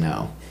body says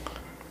no.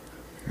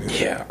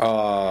 Yeah.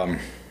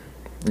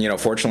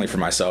 Fortunately for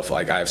myself,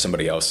 like I have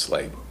somebody else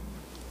like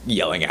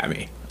yelling at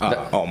me,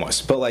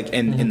 almost, but like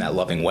in that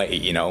loving way,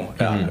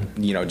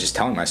 just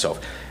telling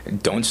myself,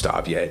 don't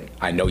stop yet.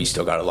 I know you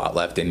still got a lot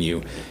left in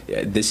you.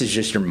 This is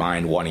just your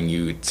mind wanting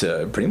you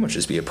to pretty much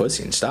just be a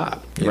pussy and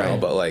stop, you know,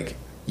 but like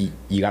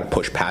you got to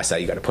push past that.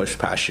 You got to push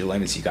past your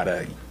limits. You got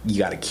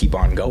to keep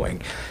on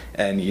going.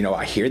 And,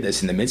 I hear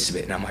this in the midst of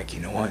it and I'm like, you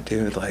know what,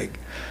 dude,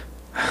 like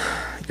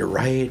you're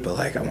right, but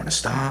like I want to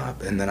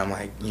stop. And then I'm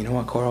like, you know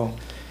what, Carl,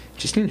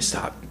 just need to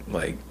stop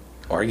like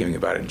arguing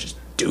about it and just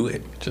do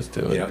it. Just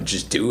do it.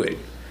 Just do it.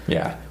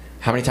 Yeah.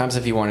 How many times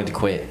have you wanted to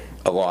quit?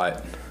 A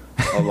lot.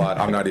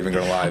 I'm not even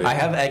gonna lie to you. I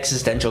have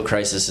existential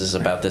crises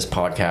about this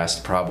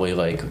podcast probably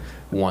like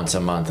once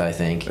a month, I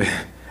think.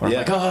 Where I'm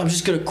like, I'm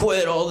just gonna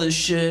quit all this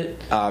shit.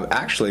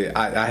 Actually,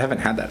 I haven't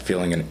had that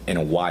feeling in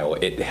a while.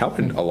 It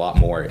happened a lot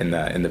more in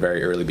the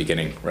very early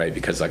beginning, right?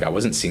 Because like I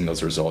wasn't seeing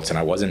those results and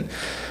I wasn't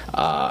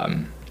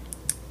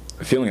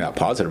feeling that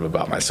positive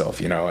about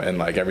myself, and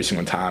like every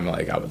single time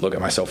like I would look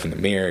at myself in the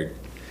mirror,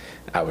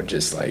 I would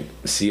just like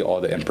see all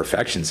the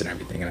imperfections and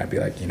everything, and I'd be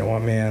like, you know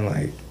what, man,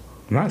 like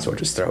might as well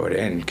just throw it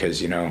in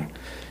because you're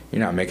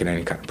not making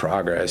any kind of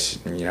progress.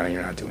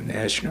 You're not doing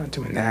this, you're not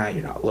doing that,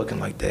 you're not looking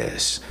like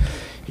this,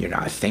 you're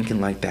not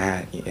thinking like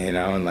that,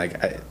 and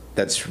like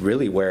that's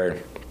really where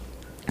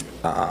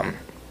I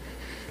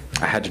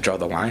had to draw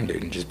the line,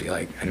 dude, and just be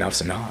like,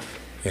 enough's enough,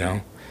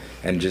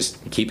 and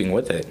just keeping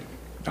with it.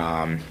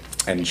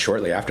 And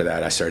shortly after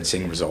that, I started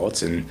seeing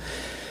results, and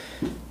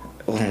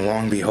lo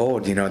and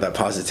behold, that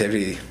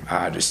positivity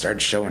just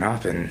started showing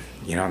up, and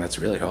that's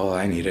really all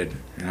I needed.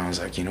 And I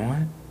was like, you know what?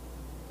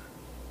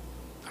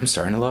 I'm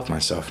starting to love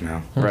myself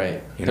now.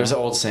 Right. There's an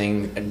old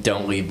saying,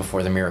 "Don't leave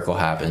before the miracle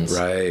happens."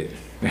 Right.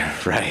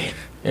 Right.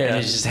 Yeah. And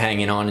it's just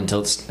hanging on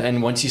until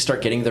and once you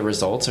start getting the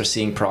results or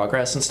seeing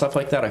progress and stuff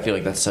like that, I feel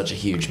like that's such a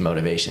huge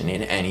motivation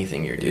in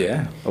anything you're doing.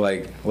 Yeah.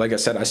 Like I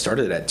said, I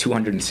started at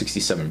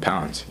 267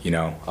 pounds,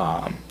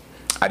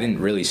 I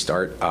didn't really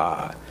start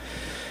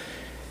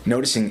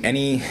noticing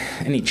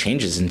any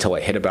changes until I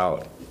hit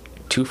about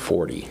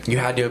 240. You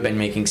had to have been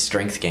making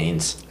strength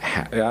gains.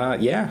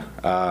 Yeah.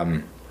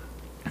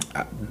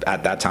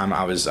 At that time,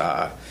 I was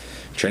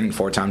training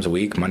 4 times a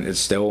week.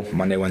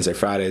 Monday, Wednesday,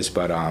 Fridays,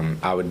 but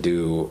I would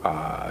do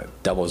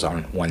doubles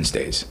on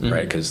Wednesdays,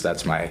 right? Because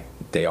that's my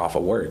day off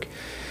of work.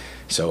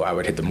 So I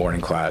would hit the morning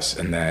class,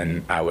 and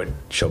then I would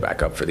show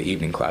back up for the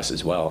evening class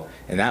as well.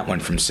 And that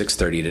went from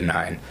 6:30 to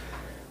 9.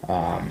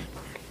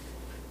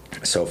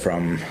 So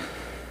from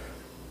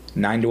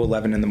 9 to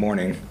 11 in the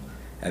morning,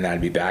 and then I'd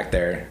be back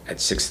there at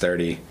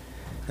 6:30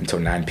 until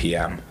 9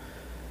 p.m.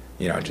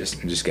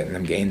 Just getting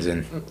them gains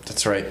in.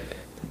 That's right.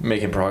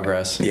 Making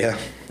progress. Yeah,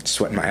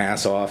 sweating my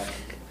ass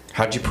off.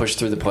 How'd you push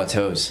through the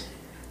plateaus?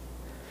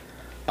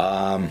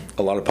 A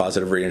lot of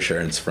positive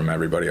reassurance from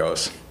everybody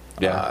else.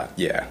 Yeah.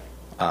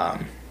 I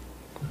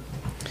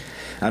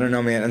don't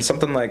know, man. And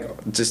something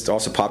like just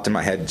also popped in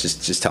my head,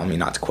 just telling me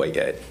not to quit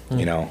yet.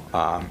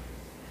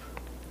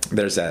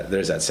 There's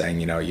that saying,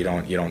 you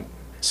don't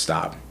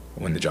stop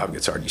when the job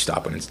gets hard. You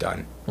stop when it's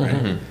done. Right?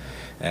 Mm-hmm.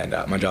 And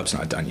my job's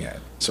not done yet,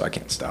 so I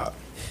can't stop.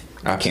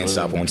 Absolutely. I can't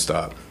stop, won't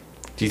stop.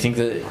 Do you think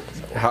that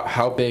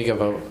how big of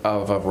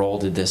a role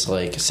did this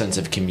like sense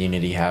of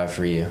community have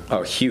for you?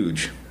 Oh,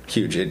 huge.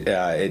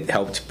 It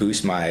helped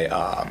boost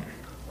my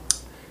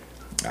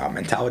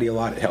mentality a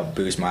lot. It helped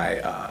boost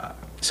my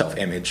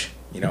self-image.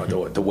 You know,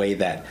 the way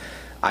that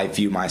I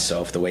view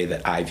myself, the way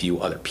that I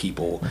view other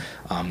people,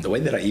 the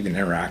way that I even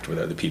interact with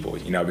other people.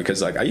 You know,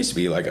 because like I used to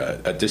be like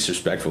a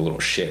disrespectful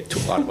little shit to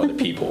a lot of other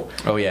people.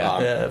 Oh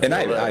yeah. And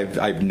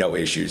I have no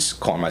issues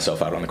calling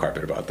myself out on the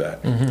carpet about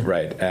that.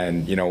 Right.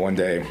 And you know, one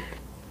day,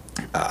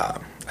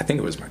 I think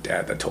it was my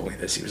dad that told me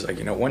this. He was like,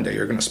 you know, one day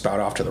you're gonna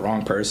spout off to the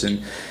wrong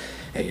person,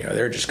 and you know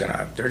they're just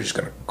gonna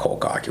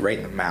cold cock you right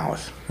in the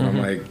mouth. And I'm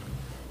like,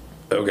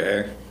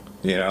 okay.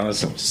 You know,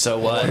 so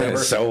what?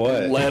 So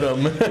what? Let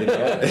them. You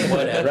know?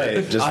 Whatever.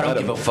 Right. Just I don't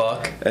let give 'em. a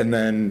fuck. And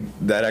then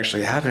that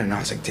actually happened, and I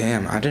was like,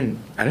 damn, I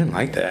didn't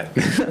like that.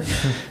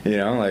 You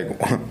know, like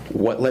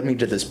what led me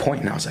to this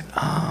point? And I was like,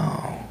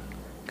 oh,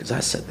 because I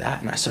said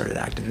that, and I started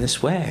acting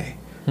this way.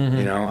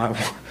 You know, I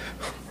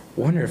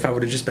wonder if I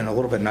would have just been a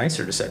little bit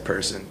nicer to said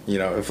person. You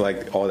know, if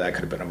like all that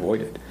could have been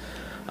avoided.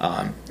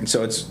 And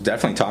so it's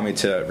definitely taught me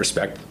to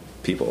respect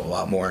people a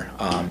lot more,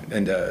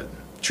 and to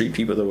treat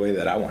people the way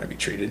that I want to be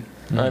treated.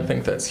 I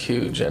think that's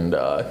huge, and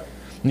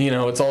you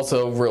know, it's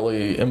also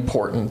really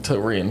important to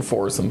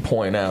reinforce and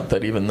point out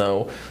that even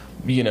though,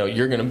 you know,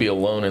 you're going to be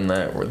alone in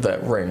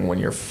that ring when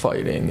you're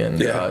fighting, and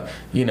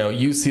you know,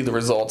 you see the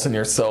results in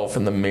yourself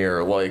in the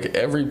mirror. Like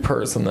every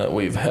person that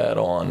we've had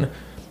on,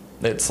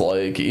 it's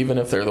like even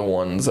if they're the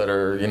ones that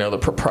are, you know, the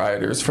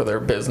proprietors for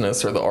their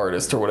business or the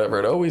artist or whatever,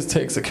 it always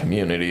takes a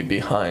community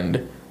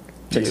behind.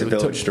 Takes a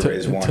village to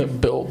raise one. To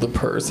build the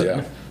person.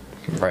 Yeah.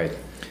 Right.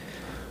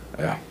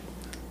 Yeah.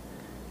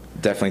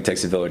 Definitely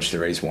takes a village to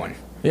raise one.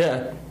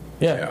 Yeah.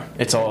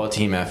 It's all a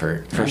team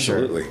effort, for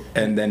Absolutely. sure.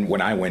 And then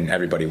when I win,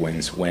 everybody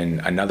wins. When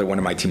another one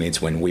of my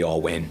teammates win, we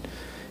all win.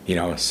 You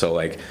know, so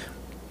like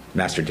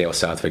Master Dale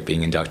Southwick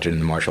being inducted in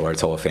the Martial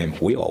Arts Hall of Fame,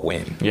 we all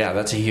win. Yeah,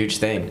 that's a huge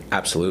thing.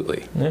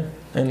 Absolutely. Yeah.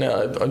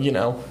 And, you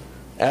know,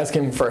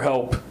 asking for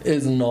help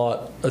is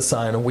not a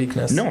sign of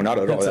weakness. No, not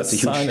at all. It's That's a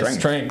huge sign strength. of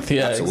strength.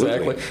 Yeah,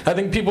 Absolutely. exactly. I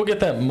think people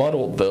get that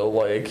muddled, though,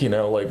 like, you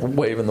know, like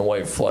waving the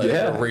white flag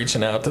Yeah. or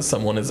reaching out to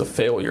someone is a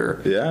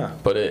failure. Yeah.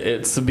 But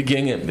it's the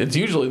beginning. It's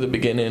usually the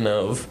beginning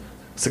of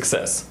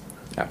success.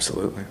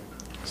 Absolutely.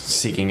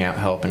 Seeking out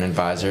help and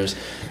advisors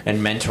and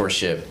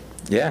mentorship.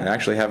 Yeah, and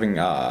actually having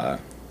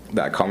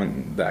that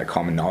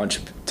common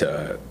knowledge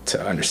to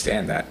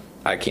understand that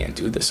I can't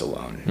do this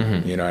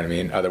alone. You know what I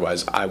mean?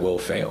 Otherwise, I will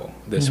fail.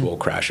 This will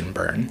crash and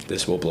burn.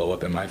 This will blow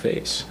up in my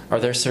face. Are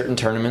there certain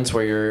tournaments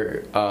where you're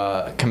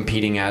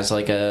competing as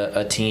like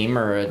a team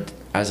or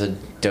as a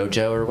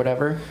dojo or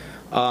whatever?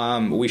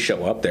 We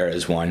show up there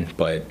as one,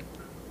 but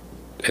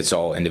it's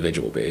all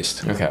individual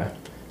based. Okay.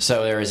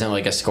 So there isn't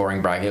like a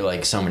scoring bracket,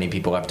 like so many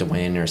people have to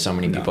win or so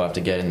many people have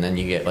to get, and then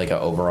you get like an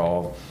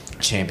overall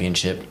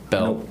championship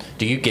belt. Nope.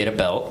 Do you get a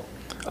belt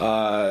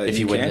if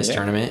you win this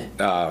tournament?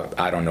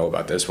 I don't know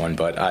about this one,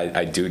 but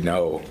I do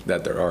know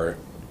that there are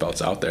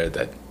belts out there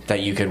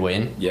that you could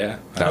win? Yeah.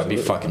 That would be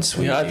fucking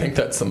sweet. Yeah, I dude. think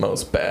that's the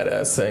most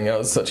badass thing. I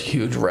was such a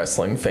huge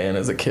wrestling fan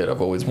as a kid.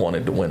 I've always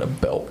wanted to win a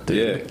belt,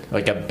 dude. Yeah.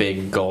 Like a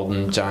big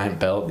golden giant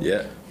belt.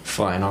 Yeah.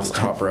 Flying off the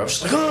top rope,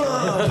 just like,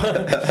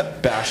 "Ah!"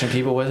 bashing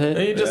people with it.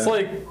 And you just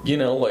like, you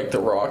know, like The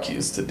Rock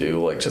used to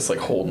do, like just like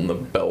holding the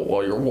belt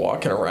while you're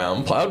walking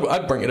around.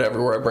 I'd bring it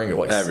everywhere. I'd bring it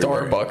like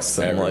Everywhere. Starbucks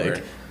and Everywhere.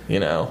 like, you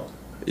know.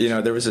 You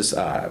know, there was this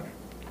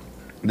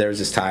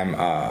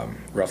time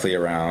roughly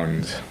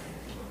around,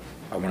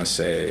 I want to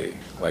say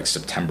like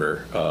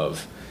September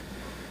of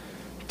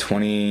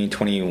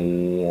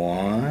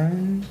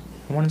 2021,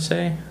 I want to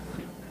say.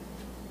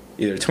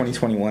 Either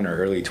 2021 or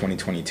early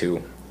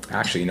 2022.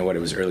 Actually, you know what? It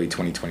was early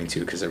 2022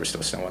 because there was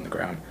still snow on the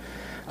ground.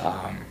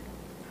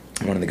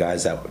 One of the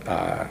guys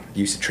that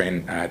used to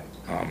train at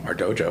our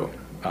dojo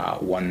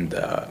won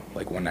the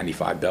like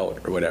 195 belt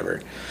or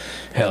whatever.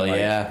 Hell And, like,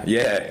 yeah.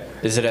 Yeah.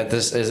 Is it at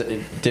this?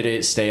 Did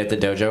it stay at the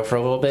dojo for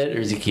a little bit, or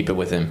does he keep it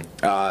with him?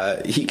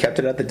 He kept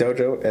it at the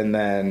dojo, and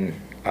then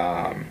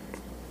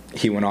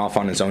he went off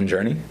on his own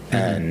journey,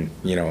 and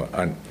you know,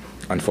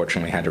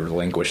 unfortunately, had to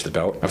relinquish the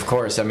belt. Of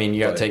course. I mean,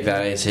 you got to But- take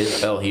that as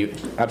his belt.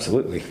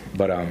 Absolutely,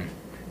 but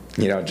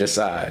you know, just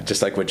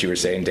like what you were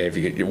saying, Dave,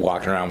 you're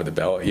walking around with the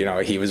belt. You know,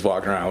 he was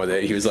walking around with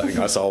it. He was letting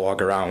us all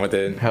walk around with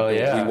it. Hell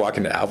yeah. We walk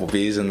into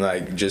Applebee's and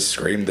like just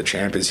screamed, "The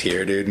champ is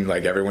here, dude!" And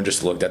like everyone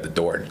just looked at the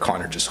door, and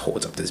Connor just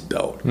holds up this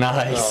belt.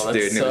 Nice. Oh, that's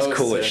Dude, and it was so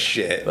cool as sick.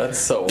 shit. That's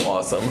so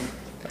awesome.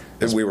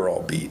 And we were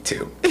all beat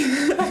too.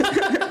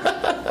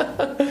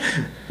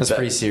 That's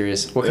pretty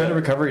serious. What kind of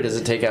recovery does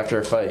it take after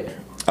a fight?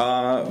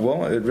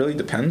 Well, it really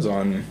depends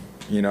on,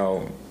 you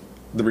know,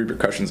 the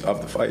repercussions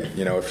of the fight.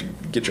 You know, if you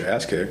get your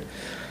ass kicked.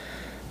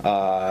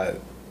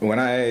 When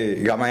I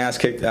got my ass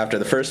kicked after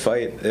the first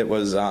fight, it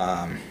was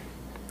about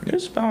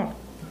a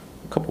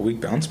couple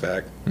week bounce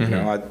back. You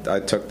know, I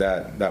took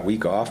that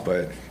week off,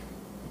 but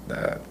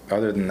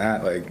other than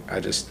that, like I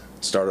just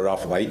started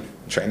off light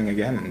training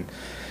again and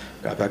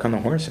got back on the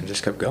horse and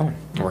just kept going.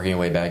 Working your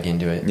way back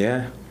into it.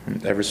 Yeah.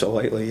 Ever so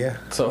lightly, yeah.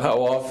 So how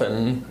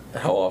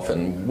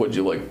often would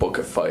you like book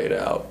a fight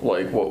out?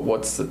 Like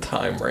what's the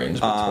time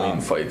range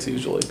between fights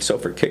usually? So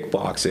for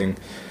kickboxing,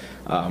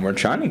 we're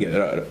trying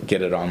to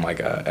get it on like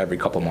a every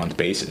couple month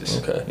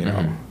basis. Okay. You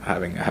know,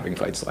 having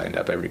fights lined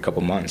up every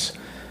couple months,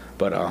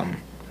 but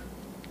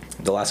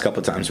the last couple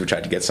of times we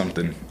tried to get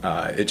something,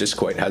 it just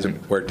quite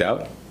hasn't worked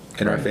out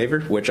in our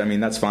favor. Which, I mean,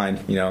 that's fine.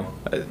 You know,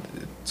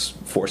 it's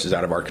forces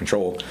out of our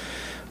control.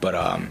 But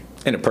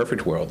in a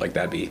perfect world, like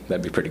that'd be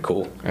pretty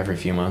cool. Every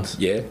few months.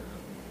 Yeah.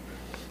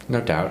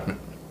 No doubt.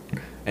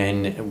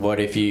 And what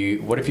if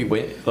you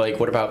went, like,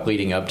 what about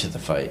leading up to the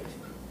fight?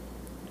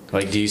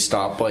 Like, do you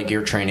stop, like,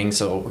 your training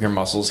so your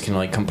muscles can,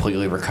 like,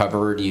 completely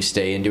recover? Do you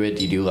stay into it?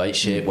 Do you do light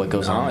shit? What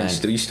goes on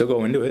then? You still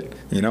go into it,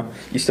 you know?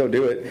 You still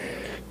do it.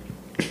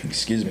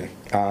 Excuse me.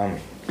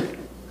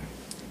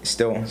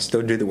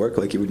 Still do the work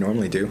like you would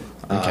normally do.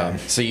 Okay.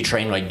 So you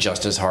train, like,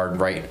 just as hard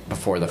right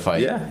before the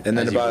fight? Yeah, and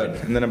then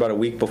about a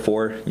week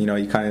before, you know,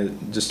 you kind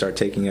of just start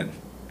taking it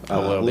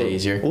a little bit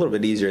easier. A little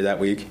bit easier that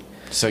week.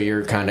 So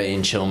you're kind of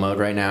in chill mode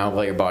right now.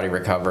 Let your body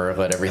recover.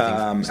 Let everything.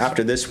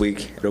 After this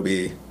week, it'll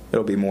be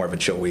more of a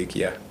chill week.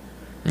 Yeah.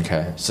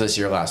 Okay. So this is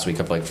your last week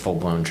of like full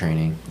blown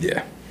training.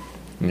 Yeah.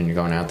 And then you're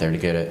going out there to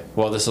get it.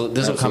 Well, this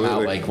will come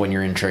out like when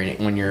you're in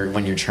training, when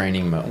you're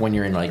training mode, when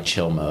you're in like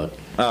chill mode.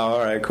 Oh, all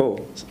right,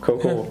 cool.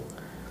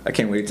 I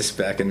can't wait to sit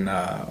back and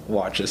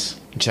watch this.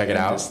 Check it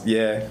out.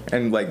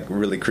 And like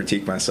really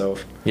critique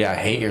myself. Yeah,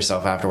 hate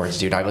yourself afterwards,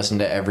 dude. I listen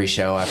to every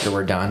show after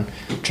we're done,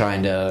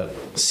 trying to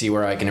see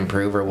where I can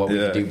improve or what we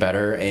can do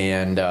better,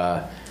 and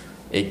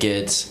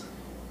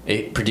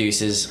it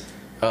produces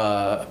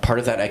part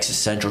of that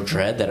existential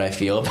dread that I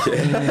feel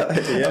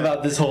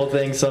about this whole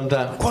thing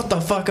sometimes. What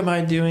the fuck am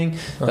I doing?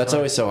 That's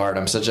always so hard.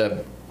 I'm such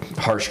a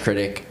harsh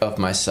critic of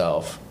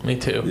myself. Me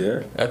too.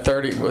 Yeah. At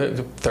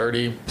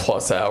 30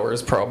 plus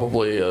hours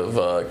probably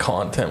of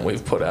content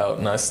we've put out,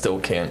 and I still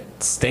can't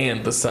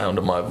stand the sound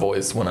of my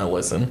voice when I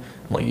listen.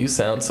 I'm like, you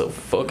sound so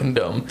fucking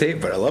dumb.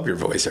 Dave, but I love your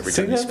voice every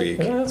time you speak.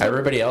 Yeah,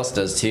 everybody else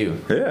does too.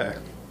 Yeah.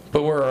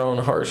 But we're our own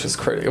harshest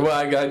critic. Well,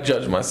 I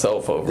judge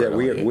myself over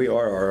it. Yeah, we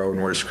are our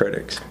own worst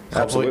critics.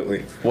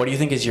 Absolutely. What do you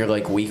think is your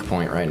like weak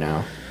point right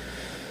now,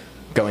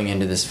 going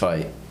into this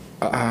fight?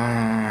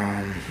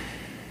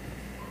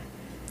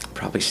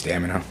 Probably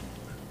stamina.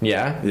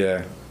 Yeah.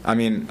 Yeah. I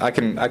mean, I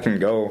can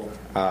go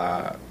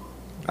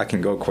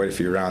quite a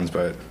few rounds,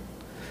 but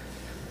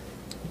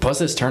plus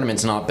this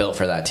tournament's not built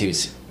for that too,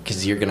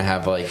 because you're gonna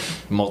have like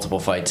multiple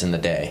fights in the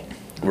day.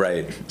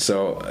 Right.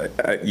 So,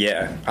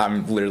 yeah,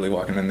 I'm literally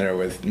walking in there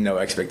with no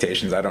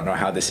expectations. I don't know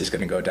how this is going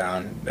to go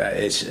down.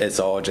 It's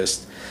all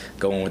just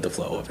going with the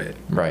flow of it.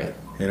 Right.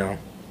 You know?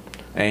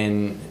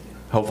 And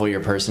hopefully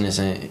your person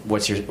isn't...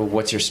 What's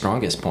your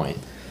strongest point?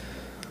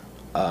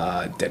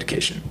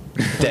 Dedication.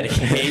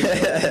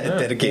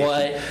 Dedication.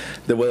 What?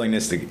 The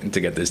willingness to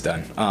get this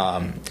done.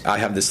 I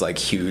have this, like,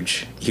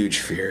 huge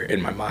fear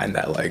in my mind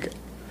that, like,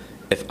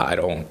 if I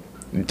don't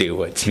do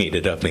what's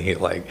needed of me,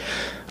 like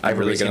I'm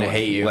really gonna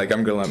hate you. Like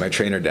I'm gonna let my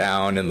trainer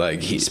down, and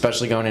like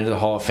especially going into the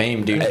Hall of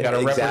Fame, dude. You gotta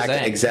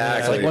represent.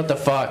 Exactly. Like what the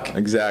fuck?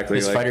 Exactly.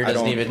 This fighter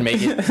doesn't even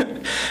make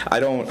it. I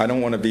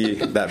don't want to be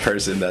that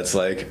person that's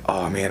like,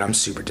 oh man, I'm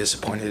super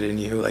disappointed in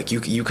you. Like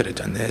you could have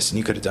done this and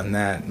you could have done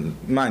that. And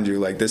mind you,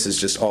 like this is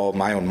just all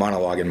my own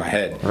monologue in my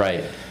head.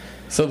 Right.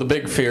 So the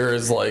big fear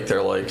is like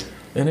they're like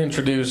in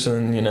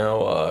introducing, you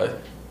know,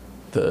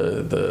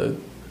 the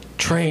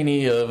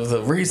trainee of the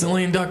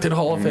recently inducted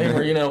Hall of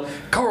Famer, you know,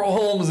 Carl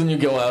Holmes, and you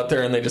go out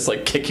there and they just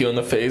like kick you in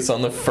the face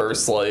on the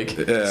first like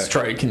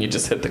strike and you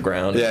just hit the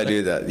ground. Yeah,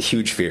 dude, that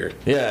huge fear.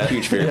 Yeah.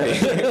 Huge fear.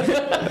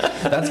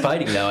 That's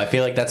fighting though. I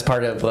feel like that's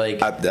part of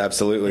like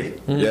absolutely.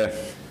 Yeah.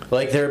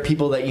 Like there are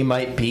people that you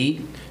might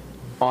beat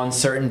on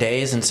certain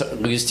days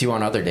and lose to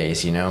on other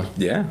days, you know?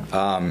 Yeah.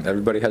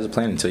 Everybody has a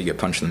plan until you get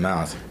punched in the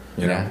mouth.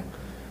 You know?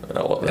 I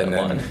love that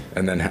line.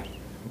 And then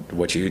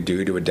what you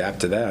do to adapt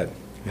to that.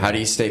 How do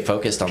you stay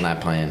focused on that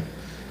plan?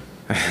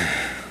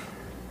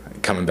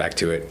 Coming back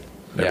to it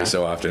every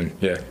so often.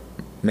 Yeah.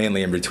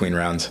 Mainly in between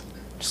rounds.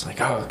 Just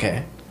like, oh,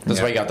 okay. That's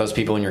why you got those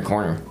people in your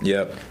corner.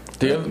 Yep.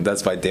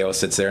 That's why Dale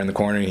sits there in the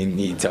corner.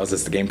 He tells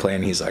us the game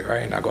plan. He's like, all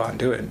right, now go out and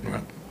do it.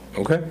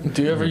 Okay.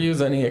 Do you ever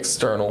use any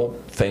external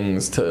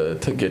things to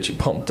get you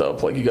pumped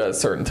up? Like you got a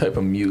certain type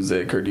of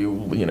music, or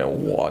do you know,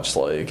 watch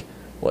like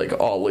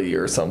Ollie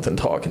or something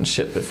talking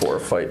shit before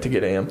a fight to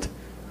get amped?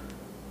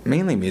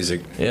 Mainly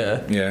music.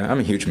 Yeah. Yeah, I'm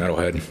a huge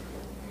metalhead.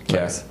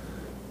 Yes.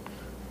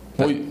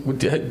 Well,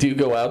 do you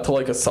go out to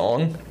like a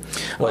song?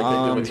 Like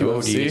they do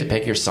with UFC? Do you get to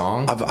pick your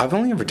song? I've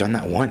only ever done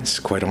that once,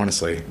 quite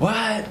honestly. What?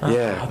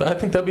 Yeah. I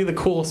think that'd be the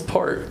coolest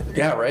part.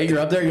 Yeah, right? You're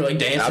up there, you're like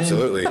dancing.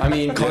 Absolutely. I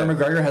mean, Conor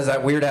McGregor has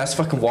that weird ass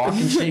fucking walk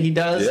and shit he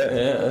does.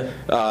 Yeah.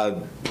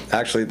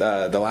 Actually,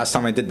 the last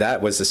time I did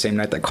that was the same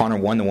night that Conor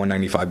won the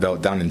 195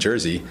 belt down in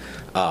Jersey.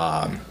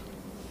 And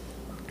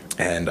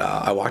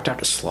I walked out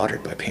to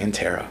Slaughtered by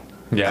Pantera.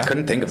 Yeah. I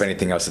couldn't think of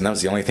anything else, and that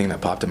was the only thing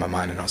that popped in my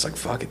mind, and I was like,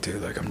 fuck it,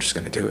 dude, like, I'm just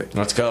gonna do it.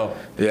 Let's go.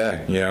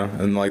 Yeah, you know,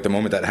 and like the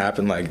moment that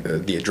happened, like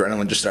the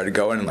adrenaline just started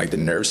going, and like the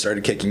nerves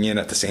started kicking in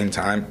at the same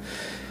time,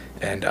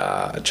 And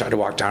I tried to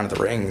walk down to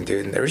the ring,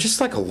 dude, and there was just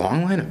like a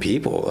long line of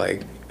people,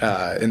 like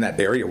in that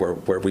area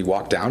where we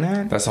walked down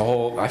at.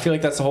 I feel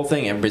like that's the whole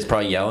thing. Everybody's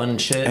probably yelling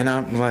and shit. And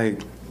I'm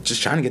like,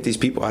 just trying to get these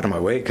people out of my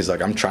way because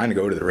like I'm trying to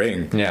go to the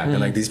ring. Yeah. And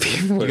like these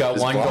people, You got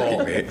just one blocking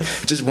goal. me.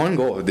 Just one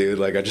goal, dude.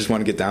 Like I just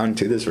want to get down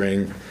to this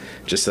ring,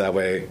 just so that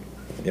way,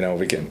 you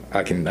know,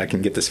 I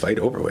can get this fight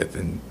over with.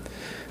 And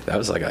that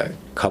was like a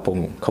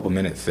couple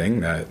minute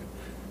thing. That.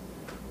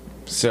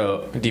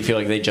 So, do you feel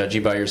like they judge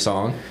you by your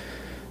song?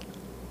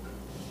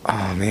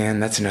 Oh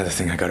man, that's another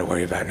thing I got to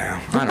worry about now.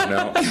 I don't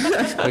know.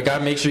 Like,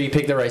 gotta make sure you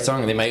pick the right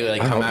song. They might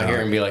like I come hope out here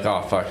not. and be like,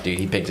 "Oh fuck, dude,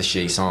 he picked a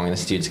shitty song, and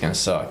this dude's gonna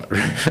suck."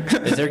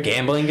 Is there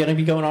gambling gonna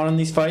be going on in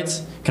these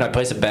fights? Can I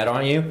place a bet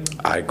on you?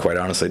 I quite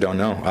honestly don't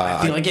know.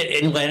 I feel like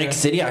in Atlantic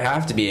City, I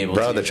have to be able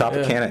Bro, to. the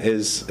Tropicana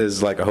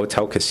is like a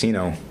hotel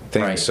casino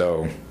thing, Right.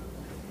 so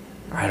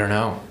I don't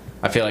know.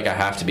 I feel like I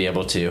have to be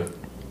able to.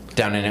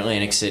 Down in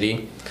Atlantic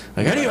City,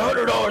 like I need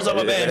 $100 on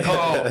my band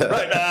call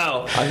right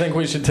now. I think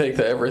we should take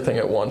the Everything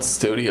at Once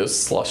Studios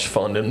slush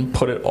fund and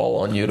put it all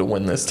on you to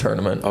win this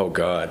tournament. oh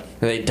god.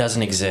 It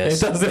doesn't It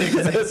exist. doesn't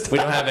exist. We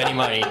don't have any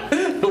money.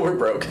 We're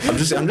broke. I'm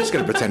just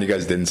gonna pretend you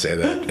guys didn't say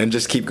that and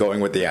just keep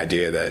going with the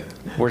idea that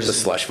We're the just-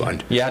 slush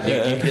fund. Yeah, dude,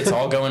 Yeah. it's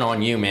all going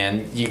on you,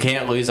 man. You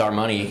can't lose our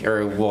money,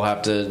 or we'll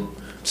have to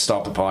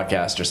stop the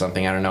podcast or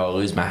something. I don't know. I'll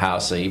lose my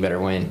house, so you better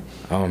win.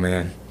 Oh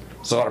man,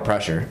 It's a lot of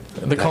pressure.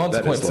 The that is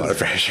consequences. a lot of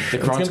pressure.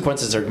 The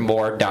consequences are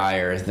more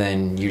dire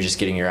than you just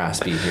getting your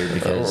ass beat here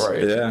because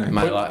Right. Yeah,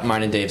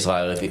 mine and Dave's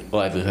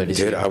livelihood is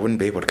dude, I wouldn't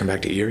be able to come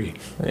back to Erie.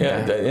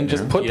 Yeah, and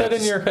just put You'd that have in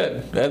to- your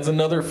head. That's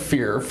another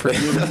fear for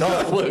you to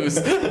not lose.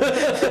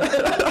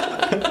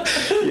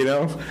 You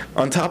know,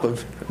 on top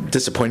of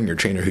disappointing your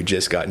trainer who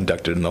just got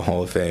inducted in the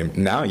Hall of Fame,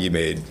 now you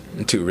made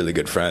two really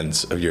good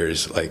friends of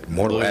yours, like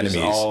mortal Lose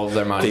enemies. all of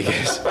their money.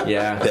 Because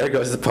Yeah. there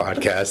goes the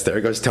podcast,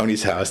 there goes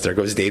Tony's house, there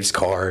goes Dave's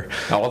car,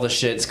 All the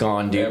shit's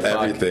gone, dude.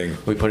 Fuck. everything.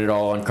 We put it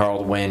all on Carl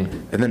to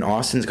win. And then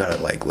Austin's got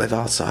to like live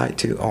outside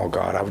too. Oh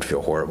God, I would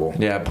feel horrible.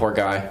 Yeah, poor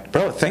guy.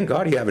 Bro, thank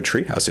God you have a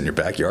treehouse in your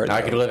backyard.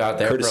 I though. could live out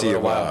there for a Courtesy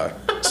little of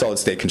Solid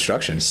State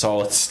Construction.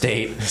 Solid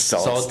state.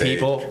 Solid state.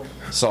 People.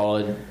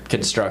 Solid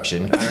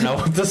construction. I don't know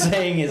what the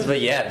saying is, but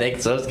yeah,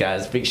 thanks those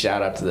guys. Big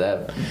shout out to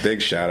them.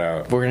 Big shout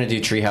out. We're gonna do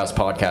Treehouse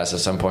podcast at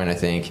some point, I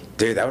think.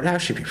 Dude, that would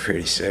actually be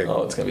pretty sick.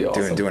 Oh, it's gonna be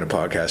awesome. Doing a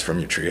podcast from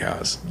your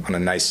treehouse on a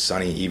nice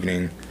sunny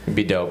evening. It'd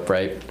be dope,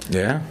 right?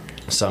 Yeah,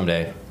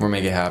 Someday we'll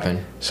make it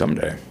happen.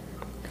 someday.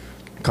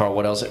 Carl,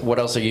 what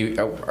else are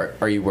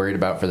you worried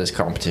about for this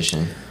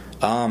competition?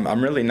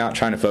 I'm really not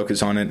trying to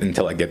focus on it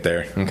until I get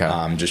there. Okay.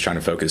 I'm just trying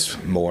to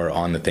focus more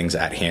on the things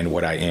at hand,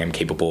 what I am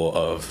capable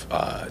of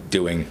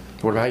doing.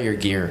 What about your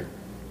gear?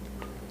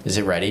 Is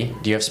it ready?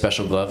 Do you have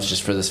special gloves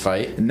just for this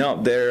fight?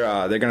 No, they're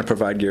going to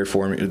provide gear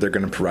for me. They're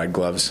going to provide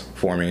gloves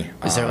for me.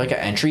 Is there like an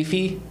entry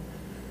fee?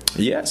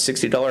 Yeah,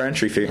 $60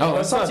 entry fee. Oh,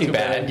 that's not too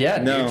bad. Yeah,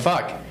 No. dude,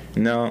 fuck.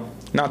 No,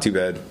 not too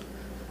bad.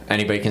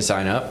 Anybody can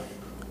sign up?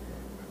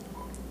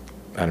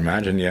 I'd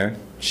imagine, yeah.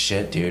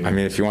 Shit, dude. I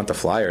mean, if you want the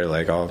flyer,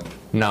 like I'll.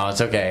 No,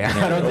 it's okay.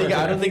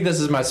 I don't think this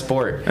is my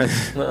sport.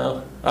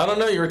 No, I don't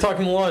know. You were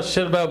talking a lot of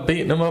shit about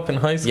beating him up in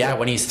high school. Yeah,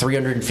 when he's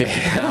 350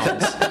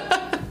 pounds.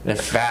 A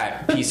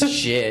fat piece of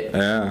shit.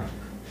 Yeah.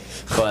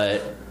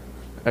 But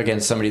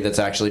against somebody that's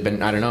actually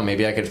been, I don't know,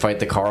 maybe I could fight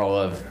the Carl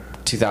of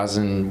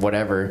 2000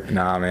 whatever.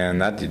 Nah, man,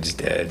 that dude's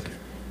dead.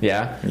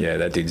 Yeah? Yeah,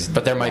 that dude's.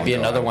 But there might be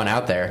long another gone. one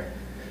out there.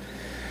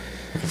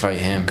 I can fight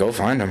him. Go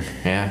find him.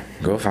 Yeah.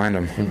 Go find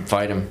him. And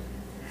fight him.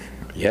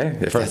 Yeah,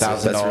 if For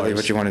that's really $1,000.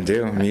 what you want to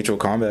do. Mutual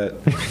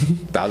combat.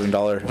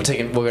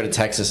 $1,000. We'll go to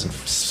Texas and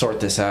sort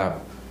this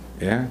out.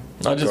 Yeah.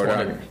 I just go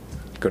wanna- down,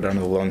 go down to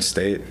the Lone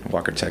State,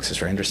 Walker,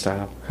 Texas Ranger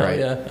style. Oh, Right.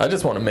 yeah. I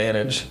just want to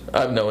manage. I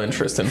have no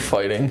interest in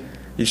fighting.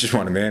 You just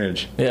want to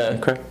manage. Yeah.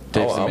 Okay.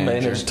 Dave's the I'll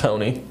manager. manage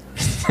Tony.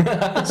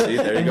 See,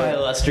 there you In my go.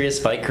 illustrious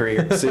fight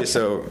career. See,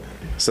 so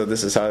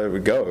this is how it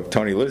would go. If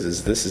Tony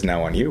loses, this is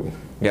now on you.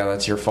 Yeah,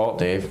 that's your fault,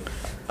 Dave.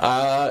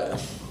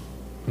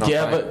 Not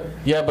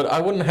Yeah, but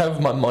I wouldn't have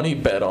my money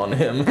bet on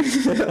him.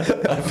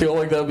 I feel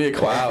like that would be a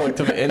conflict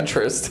of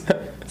interest.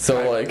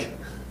 So like,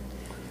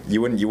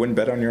 You wouldn't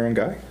bet on your own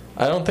guy?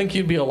 I don't think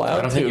you'd be allowed to.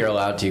 I don't think you're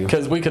allowed to.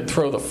 Because we could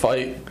throw the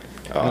fight.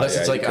 Unless yeah,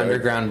 it's you like could.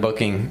 underground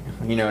booking.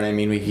 You know what I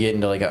mean? We could get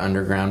into like an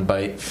underground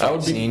fight I would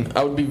be scene.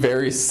 I would be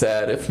very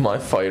sad if my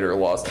fighter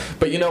lost.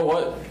 But you know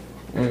what?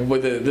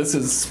 This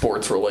is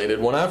sports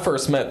related. When I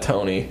first met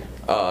Tony,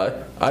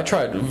 I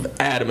tried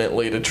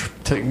adamantly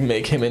to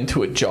make him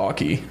into a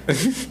jockey.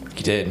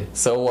 You did.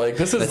 So like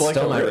this is That's like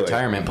still my really-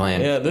 retirement plan.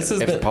 Yeah, this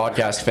is if the- the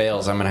podcast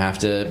fails, I'm gonna have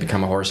to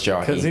become a horse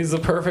because jockey. he's the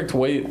perfect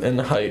weight and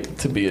height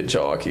to be a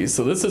jockey.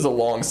 So this is a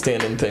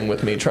long-standing thing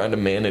with me trying to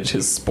manage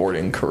his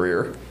sporting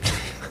career.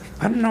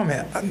 I don't know,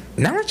 man.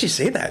 Now that you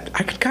say that,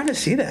 I could kind of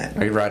see that.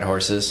 I could ride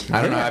horses.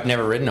 I don't know. Yeah. I've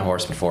never ridden a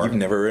horse before. You've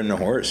never ridden a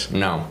horse?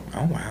 No.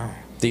 Oh, wow.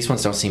 These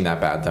ones don't seem that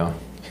bad though.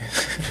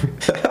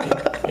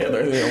 Yeah,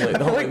 they're the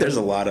I feel like there's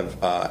a lot of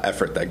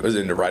effort that goes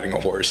into riding a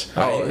horse.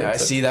 I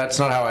see. That's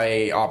not how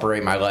I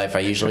operate my life. I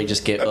usually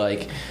just get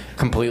like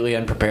completely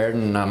unprepared,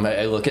 and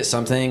I look at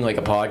something like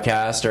a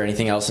podcast or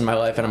anything else in my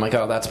life, and I'm like,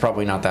 oh, that's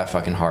probably not that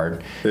fucking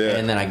hard. Yeah.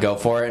 And then I go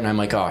for it, and I'm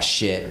like, oh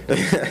shit,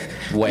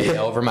 way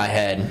over my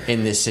head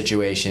in this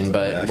situation,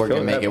 but Yeah, I we're feel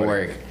gonna make that it way.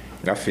 work.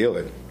 I feel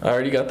it. I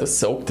already got the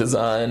silk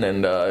design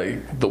and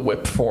the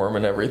whip form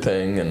and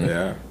everything,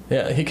 and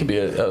yeah, he could be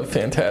a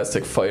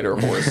fantastic fighter,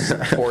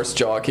 horse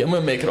jockey. I'm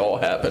gonna make it all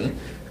happen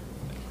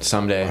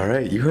Someday. All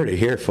right, you heard it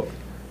here.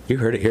 You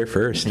heard it here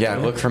first. Yeah,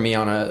 look for me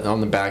on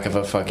the back of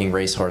a fucking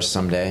racehorse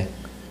someday.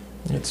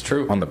 It's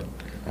true. On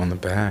the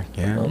back,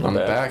 yeah. On the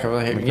back, I'm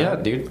like, yeah,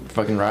 dude,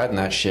 fucking riding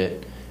that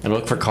shit. And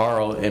look for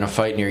Carl in a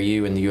fight near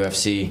you in the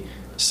UFC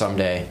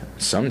someday.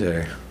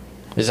 Someday.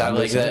 Is that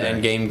like the Someday.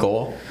 end game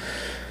goal?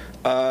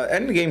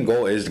 End game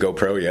goal is to go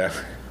pro. Yeah.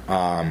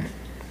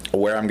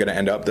 Where I'm gonna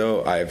end up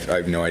though, I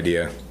have no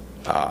idea.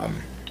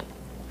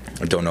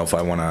 I don't know if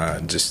I want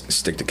to just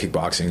stick to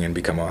kickboxing and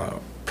become a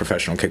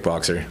professional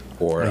kickboxer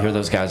or. I hear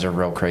those guys are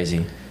real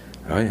crazy.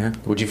 Oh yeah.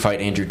 Would you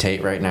fight Andrew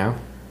Tate right now?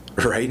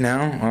 Right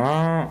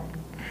now,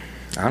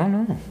 I don't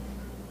know.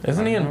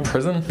 Isn't he in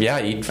prison?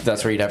 Yeah,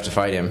 that's where you'd have to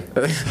fight him.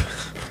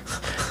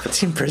 What's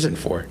he in prison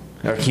for?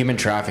 Or human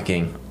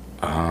trafficking.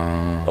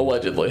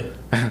 Allegedly.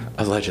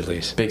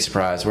 Allegedly. Big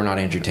surprise. We're not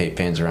Andrew Tate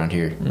fans around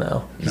here.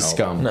 No. He's No.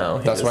 scum. No,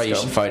 he That's is why you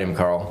scum. should fight him,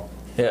 Carl.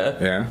 Yeah.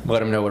 Yeah.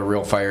 Let him know what a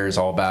real fighter is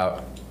all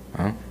about.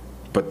 Huh?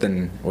 But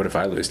then, what if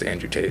I lose to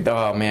Andrew Tate?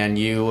 Oh man,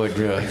 you'd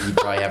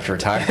probably have to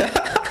retire.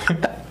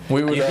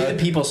 We would. You'd be the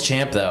people's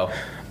champ though,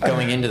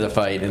 going into the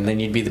fight, and then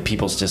you'd be the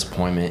people's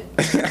disappointment.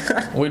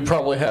 We'd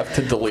probably have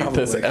to delete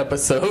this Probably.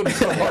 episode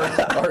from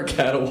our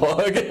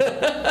catalog.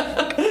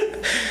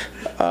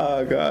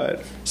 Oh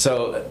God.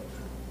 So,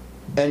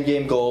 end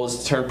game goal is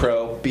to turn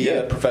pro, be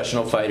a Yeah.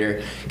 professional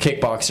fighter,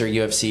 kickboxer,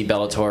 UFC,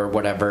 Bellator,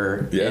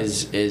 whatever Yeah.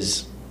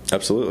 is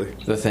Absolutely.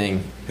 the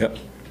thing. Yep.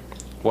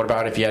 What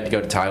about if you had to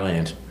go to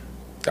Thailand?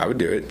 I would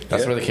do it.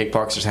 That's yeah. where the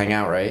kickboxers hang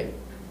out, right?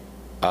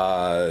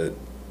 I'd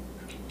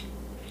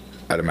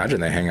imagine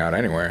they hang out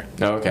anywhere.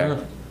 Oh, okay. Yeah.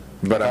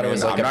 But I I thought it mean,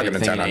 was like I'm a not big going to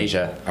thing turn in down.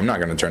 Asia. I'm not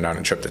going to turn down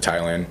a trip to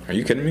Thailand. Are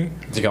you kidding me?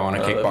 To go on a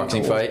that'd be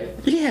kickboxing cool. fight?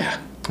 Yeah.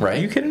 Right.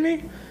 Are you kidding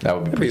me? That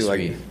would be That'd pretty be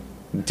sweet.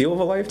 like deal of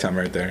a lifetime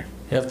right there.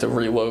 You have to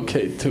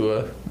relocate to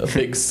a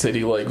big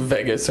city like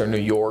Vegas or New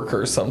York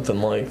or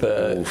something like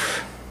that.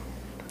 Oof.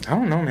 I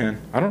don't know, man.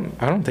 I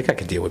don't think I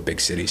could deal with big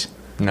cities.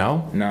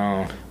 No?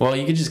 No. Well,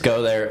 you could just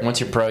go there.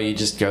 Once you're pro, you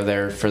just go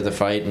there for the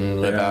fight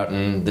and live Yeah. out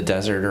in the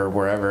desert or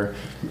wherever.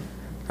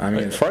 I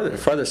mean,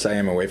 farthest I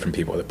am away from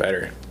people, the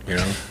better. You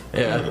know.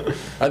 Yeah,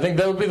 I think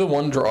that would be the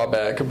one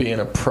drawback of being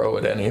a pro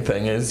at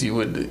anything is you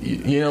would,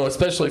 you know,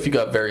 especially if you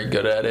got very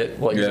good at it,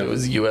 like Yeah. if it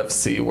was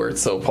UFC where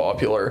it's so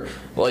popular,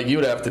 like you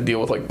would have to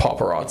deal with like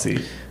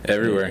paparazzi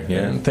Everywhere.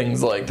 Yeah. and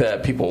things like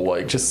that. People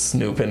like just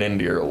snooping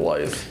into your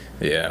life.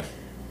 Yeah.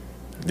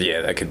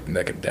 Yeah. That could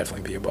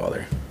definitely be a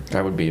bother.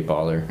 That would be a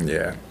bother.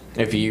 Yeah.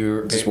 If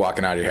you Just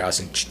walking out of your house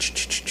and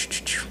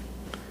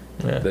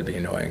Yeah. that'd be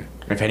annoying.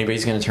 if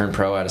anybody's going to turn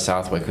pro out of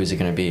Southwick, who's it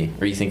going to be?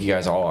 Or you think you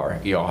guys all are?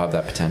 You all have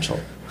that potential.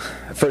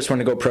 The first one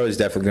to go pro is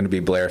definitely going to be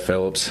Blair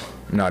Phillips.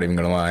 I'm not even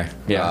going to lie.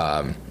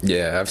 Yeah.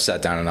 Yeah, I've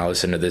sat down and I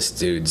listened to this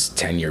dude's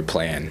 10-year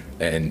plan,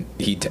 and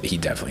he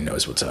definitely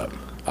knows what's up.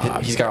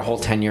 He's got a whole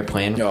 10-year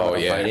plan for Oh,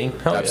 yeah. fighting.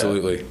 Hell yeah.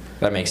 Absolutely.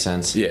 That makes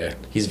sense. Yeah.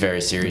 He's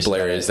very serious.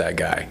 Blair about is it. that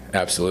guy.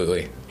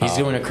 Absolutely. He's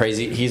doing a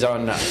crazy. He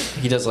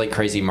does like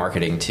crazy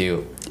marketing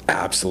too.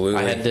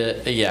 Absolutely. I had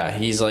to. Yeah,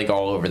 he's like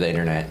all over the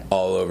internet.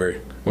 all over.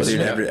 Mr.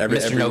 No-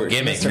 Mr. No everywhere.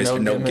 Gimmick. Mr.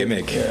 No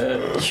Gimmick.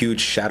 Gimmick. Huge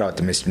shout out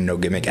to Mr. No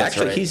Gimmick. That's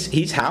Actually, right.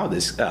 he's how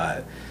this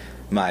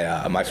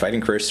my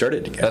fighting career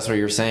started again. That's what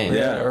you were saying.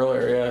 Yeah.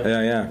 Earlier,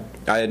 yeah. Yeah.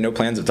 I had no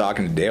plans of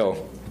talking to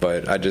Dale,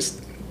 but I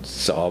just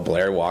saw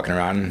Blair walking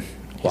around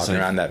like-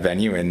 that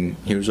venue, and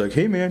he was like,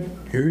 "Hey man,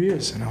 here he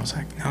is," and I was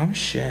like, "Oh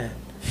shit,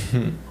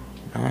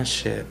 oh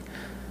shit."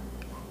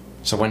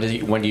 So when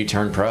do you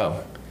turn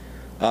pro?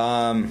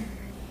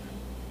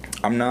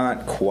 I'm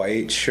not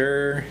quite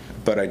sure,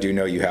 but I do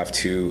know you have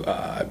to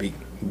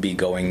be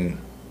going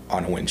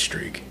on a win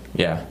streak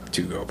Yeah,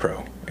 to go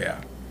pro.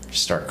 Yeah.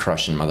 just start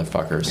crushing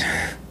motherfuckers.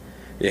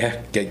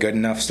 Yeah, get good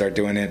enough, start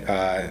doing it.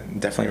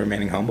 Definitely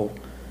remaining humble.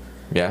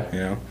 Yeah. You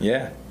know,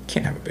 yeah,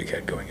 can't have a big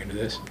head going into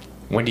this.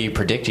 When do you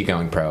predict you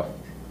going pro?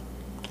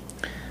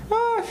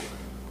 I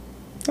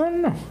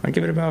don't know. I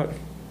give it about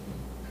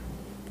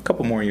a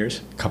couple more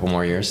years. A couple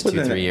more years,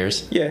 Within 2-3 the-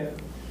 years. Yeah,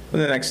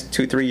 within the next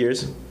 2-3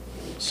 years,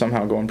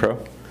 somehow going pro.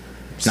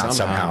 Not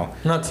somehow.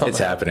 Not somehow. It's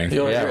happening.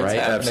 You'll Yeah, hear it's right?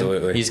 happening.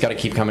 Absolutely. He's got to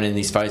keep coming in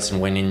these fights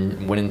and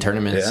winning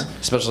tournaments, Yeah.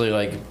 especially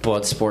like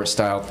blood sport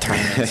style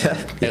tournaments.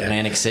 Yeah.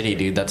 Atlantic City,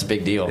 dude, that's a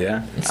big deal.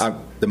 Yeah.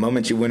 The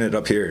moment you win it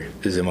up here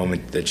is the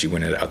moment that you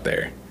win it out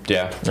there.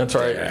 Yeah, That's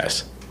right.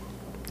 Yes.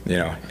 You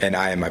know, and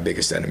I am my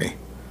biggest enemy.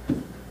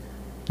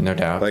 no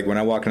doubt. Like when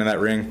I walk into that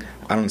ring,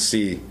 I don't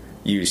see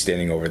you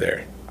standing over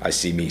there. I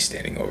see me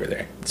standing over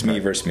there. It's me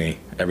versus me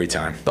every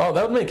time. Oh,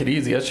 that would make it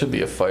easy. I should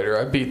be a fighter.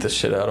 I beat the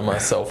shit out of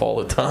myself all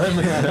the time.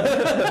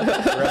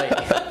 right.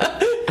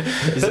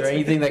 Is there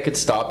anything that could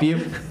stop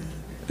you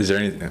Is there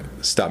anything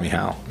stop me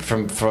how?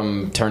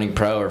 from turning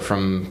pro or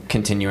from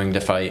continuing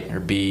to fight or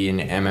be in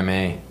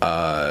MMA?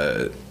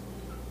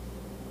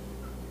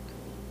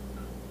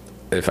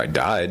 If I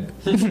died,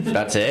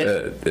 That's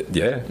it.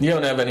 yeah. You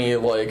don't have any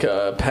like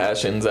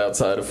passions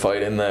outside of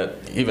fighting that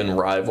even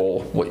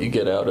rival what you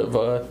get out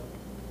of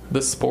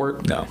this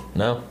sport? No.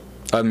 No.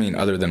 I mean,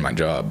 other than my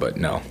job, but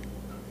no.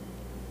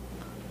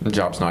 The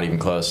job's not even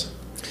close.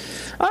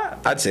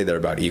 I'd say they're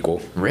about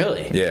equal.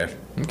 Really? Yeah.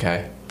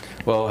 Okay.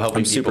 Well, helping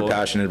I'm super people.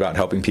 passionate about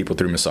helping people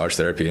through massage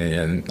therapy,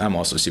 and I'm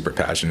also super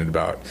passionate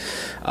about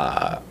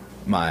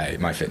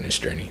my fitness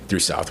journey through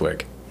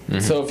Southwick.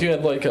 So if you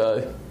had like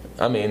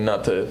I mean,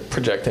 not to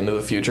project into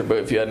the future, but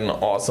if you had an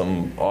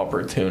awesome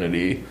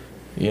opportunity,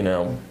 you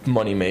know,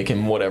 money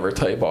making, whatever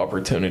type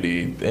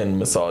opportunity in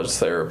massage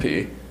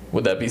therapy,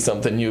 would that be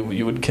something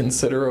you would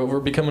consider over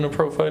becoming a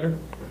pro fighter?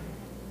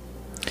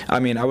 I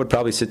mean, I would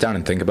probably sit down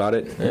and think about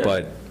it, Yeah.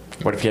 but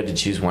What if you had to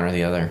choose one or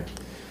the other?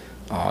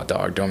 oh,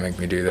 dog, don't make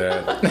me do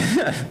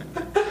that.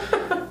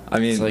 I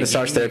mean, like-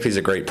 massage therapy is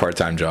a great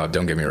part-time job.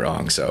 Don't get me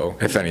wrong. So,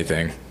 if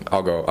anything,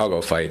 I'll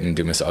go fight and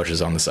do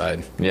massages on the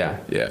side. Yeah.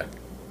 Yeah,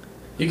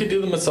 You could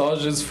do the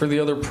massages for the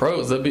other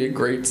pros. That'd be a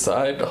great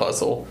side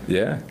hustle.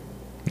 yeah.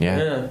 Yeah.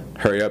 Yeah.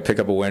 Hurry up, pick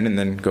up a win, and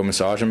then go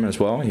massage them as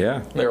well.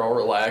 Yeah. They're all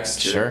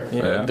relaxed. You're, Sure.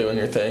 You know, Yeah. doing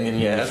your thing, and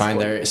You find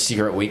their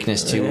secret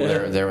weakness too. Yeah.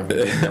 Their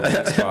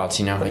weak spots.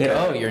 You know, like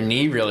Yeah. oh, your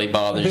knee really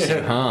bothers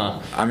you, huh?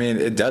 I mean,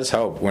 it does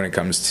help when it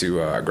comes to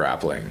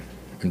grappling.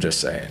 I'm just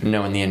saying.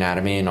 Knowing the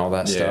anatomy and all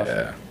that stuff.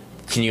 Yeah.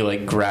 Can you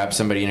like grab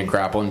somebody in a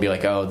grapple and be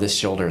like, oh, this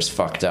shoulder is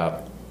fucked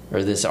up,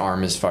 or this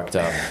arm is fucked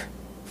up,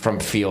 from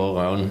feel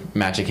alone,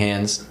 magic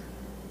hands?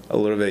 A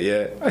little bit,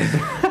 yeah.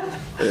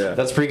 Yeah.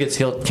 That's pretty good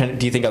skill.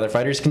 Do you think other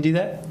fighters can do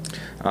that?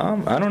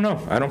 I don't know.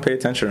 I don't pay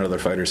attention to other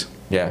fighters.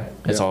 Yeah,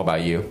 it's Yeah. all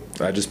about you.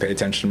 I just pay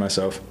attention to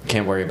myself.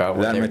 Can't worry about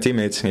That and my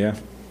teammates, yeah.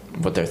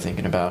 what they're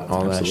thinking about,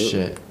 all Absolutely.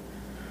 that shit.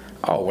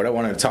 Oh, what I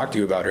wanted to talk to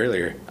you about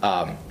earlier.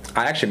 I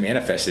actually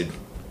manifested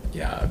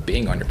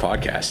being on your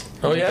podcast.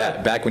 Oh,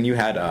 yeah. Back when you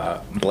had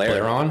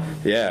Blair on?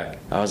 Yeah.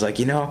 I was like,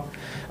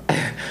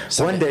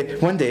 one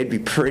day it'd be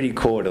pretty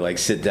cool to like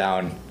sit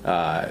down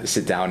at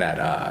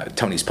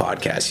Tony's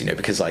podcast,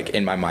 because like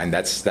in my mind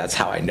that's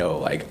how I know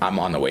like I'm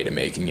on the way to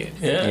making it.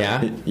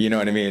 Yeah. Yeah. You know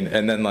what I mean?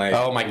 And then like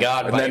Oh my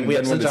God! and then- we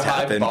have then when such a this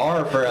high happened-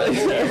 bar for us,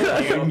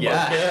 dude.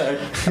 Yeah.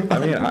 I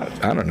mean,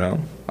 I don't know.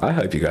 I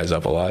hype you guys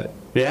up a lot.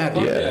 Yeah,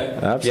 dude. Yeah,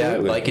 Yeah,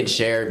 absolutely. like and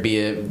share. Be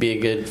a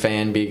good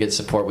fan. Be a good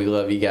support. We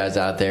love you guys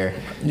out there.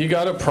 You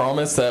gotta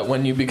promise that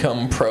when you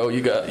become pro,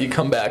 you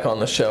come back on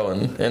the show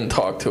and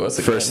talk to us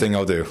again. First thing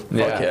I'll do.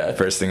 Yeah.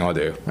 First thing I'll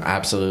do.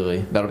 Absolutely,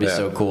 that'll be Yeah.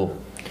 so cool.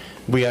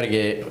 We got to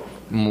get.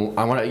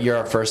 You're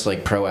our first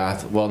like pro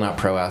athlete. Well, not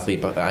pro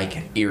athlete, but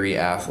like Erie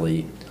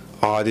athlete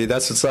Oh, dude,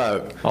 that's what's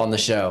up. on the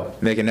show.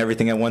 Making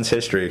everything at once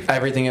history.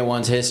 Everything at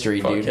once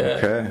history, Fuck dude. yeah.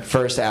 Okay.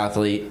 First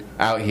athlete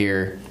out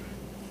here.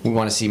 We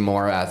want to see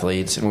more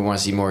athletes, and we want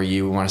to see more of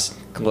you. We want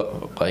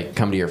to like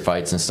come to your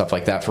fights and stuff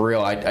like that. For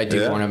real, I do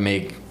Yeah. want to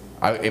make.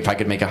 If I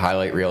could make a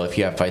highlight reel, if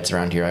you have fights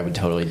around here, I would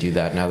totally do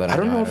that. Now that I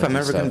don't know how if to I'm do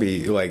ever stuff. going to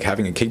be like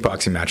having a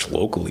kickboxing match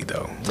locally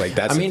though. Like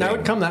that's. I the mean, I thing.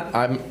 would come.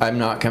 I'm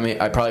not coming.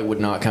 I probably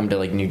would not come to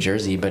like New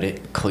Jersey,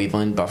 but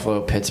Cleveland,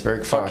 Buffalo,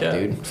 Pittsburgh. Fuck, yeah.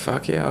 dude.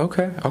 Fuck yeah.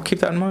 Okay, I'll keep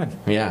that in mind.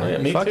 Yeah. Yeah,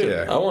 me Fuck too.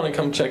 yeah. I want to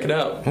come check it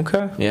out.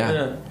 Okay. Yeah.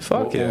 Yeah.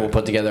 Fuck we'll, yeah. We'll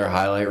put together a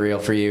highlight reel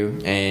for you,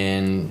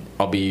 and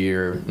I'll be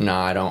your. No,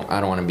 I don't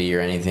want to be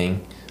your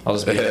anything. I'll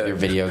just be like your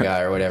video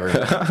guy or whatever.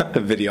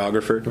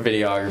 Videographer.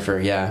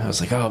 Videographer, yeah. I was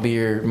like, oh, I'll be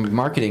your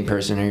marketing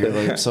person or your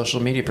like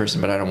social media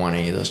person, but I don't want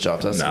any of those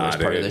jobs. That's the Nah, worst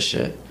part of dude. this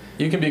shit.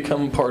 You can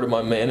become part of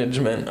my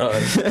management,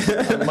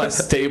 my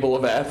stable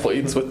of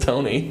athletes with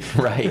Tony.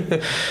 Right.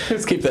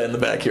 Just keep that in the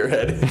back of your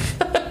head.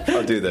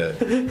 I'll do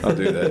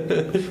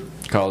that.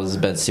 Carl, this has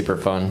been super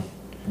fun.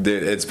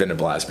 Dude, it's been a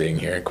blast being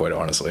here. Quite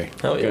honestly.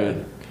 Hell yeah.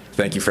 Good.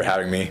 Thank you for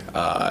having me.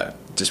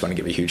 Just want to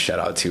give a huge shout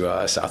out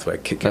to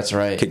Southwick. That's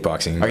right.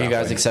 Kickboxing. Are you guys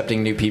grappling.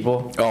 accepting new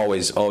people?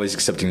 Always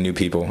accepting new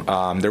people.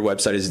 Their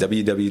website is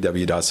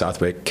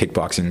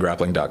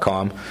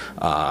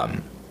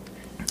www.southwickkickboxinggrappling.com.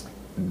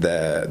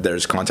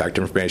 There's contact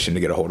information to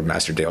get a hold of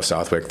Master Dale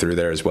Southwick through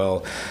there as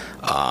well.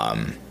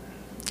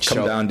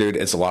 Come down, dude.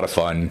 It's a lot of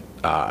fun.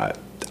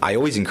 I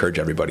always encourage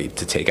everybody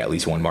to take at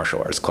least one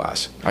martial arts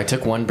class. I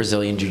took one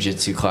Brazilian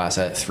Jiu-Jitsu class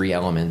at 3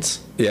 Elements.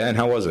 Yeah, and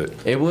how was it?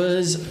 It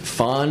was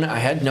fun. I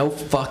had no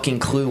fucking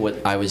clue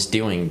what I was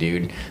doing,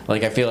 dude.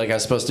 Like, I feel like I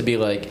was supposed to be,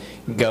 like,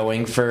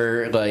 going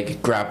for,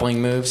 like,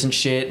 grappling moves and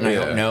shit, and I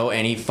Yeah. don't know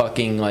any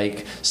fucking,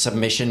 like,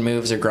 submission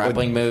moves or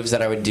grappling moves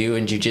that I would do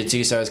in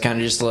jiu-jitsu, so I was kind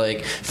of just,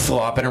 like,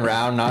 flopping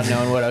around, not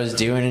knowing what I was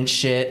doing and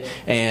shit,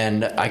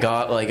 and I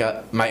got, like,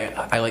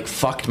 I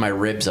fucked my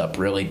ribs up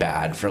really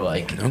bad for,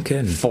 like, No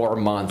kidding. 4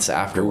 months. months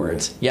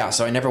afterwards. Yeah,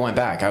 so I never went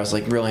back. I was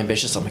like really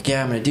ambitious. I'm like,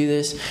 yeah, I'm gonna do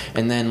this.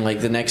 And then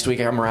like the next week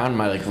I come around,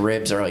 my like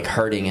ribs are like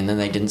hurting, and then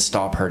they didn't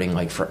stop hurting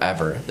like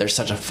forever. They're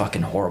such a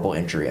fucking horrible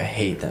injury. I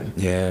hate them.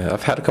 Yeah,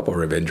 I've had a couple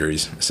rib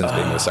injuries since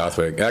being with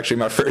Southwick. Actually,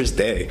 my first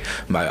day,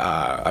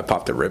 I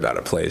popped a rib out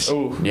of place.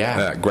 Oh,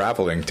 yeah.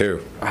 Grappling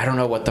too. I don't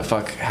know what the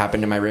fuck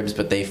happened to my ribs,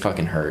 but they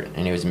fucking hurt,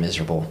 and it was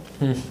miserable.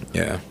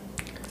 Yeah.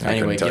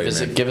 Anyway,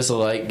 give us a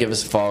like, give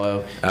us a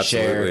follow,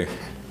 Absolutely. share.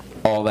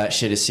 All that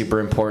shit is super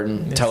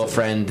important. Yes, Tell a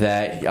friend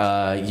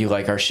that you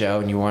like our show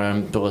and you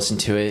want them to listen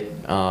to it.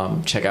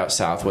 Check out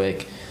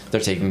Southwick.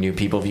 They're taking new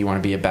people. If you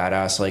want to be a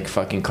badass like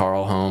fucking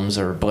Carl Holmes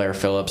or Blair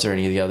Phillips or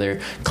any of the other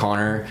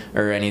Connor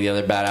or any of the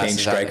other badasses. Kane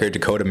Stryker,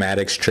 Dakota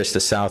Maddox,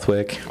 Trista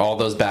Southwick. All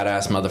those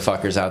badass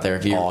motherfuckers out there.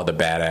 If you All the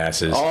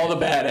badasses. all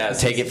the badass.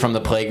 take it from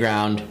the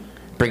playground,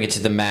 bring it to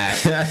the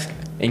mat,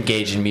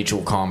 engage in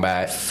mutual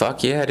combat.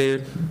 Fuck yeah,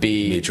 dude.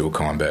 Be Mutual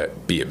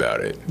combat. Be about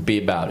it.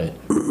 about it.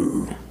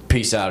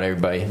 Peace out,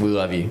 everybody. We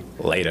love you.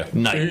 Later.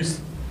 Night. Peace.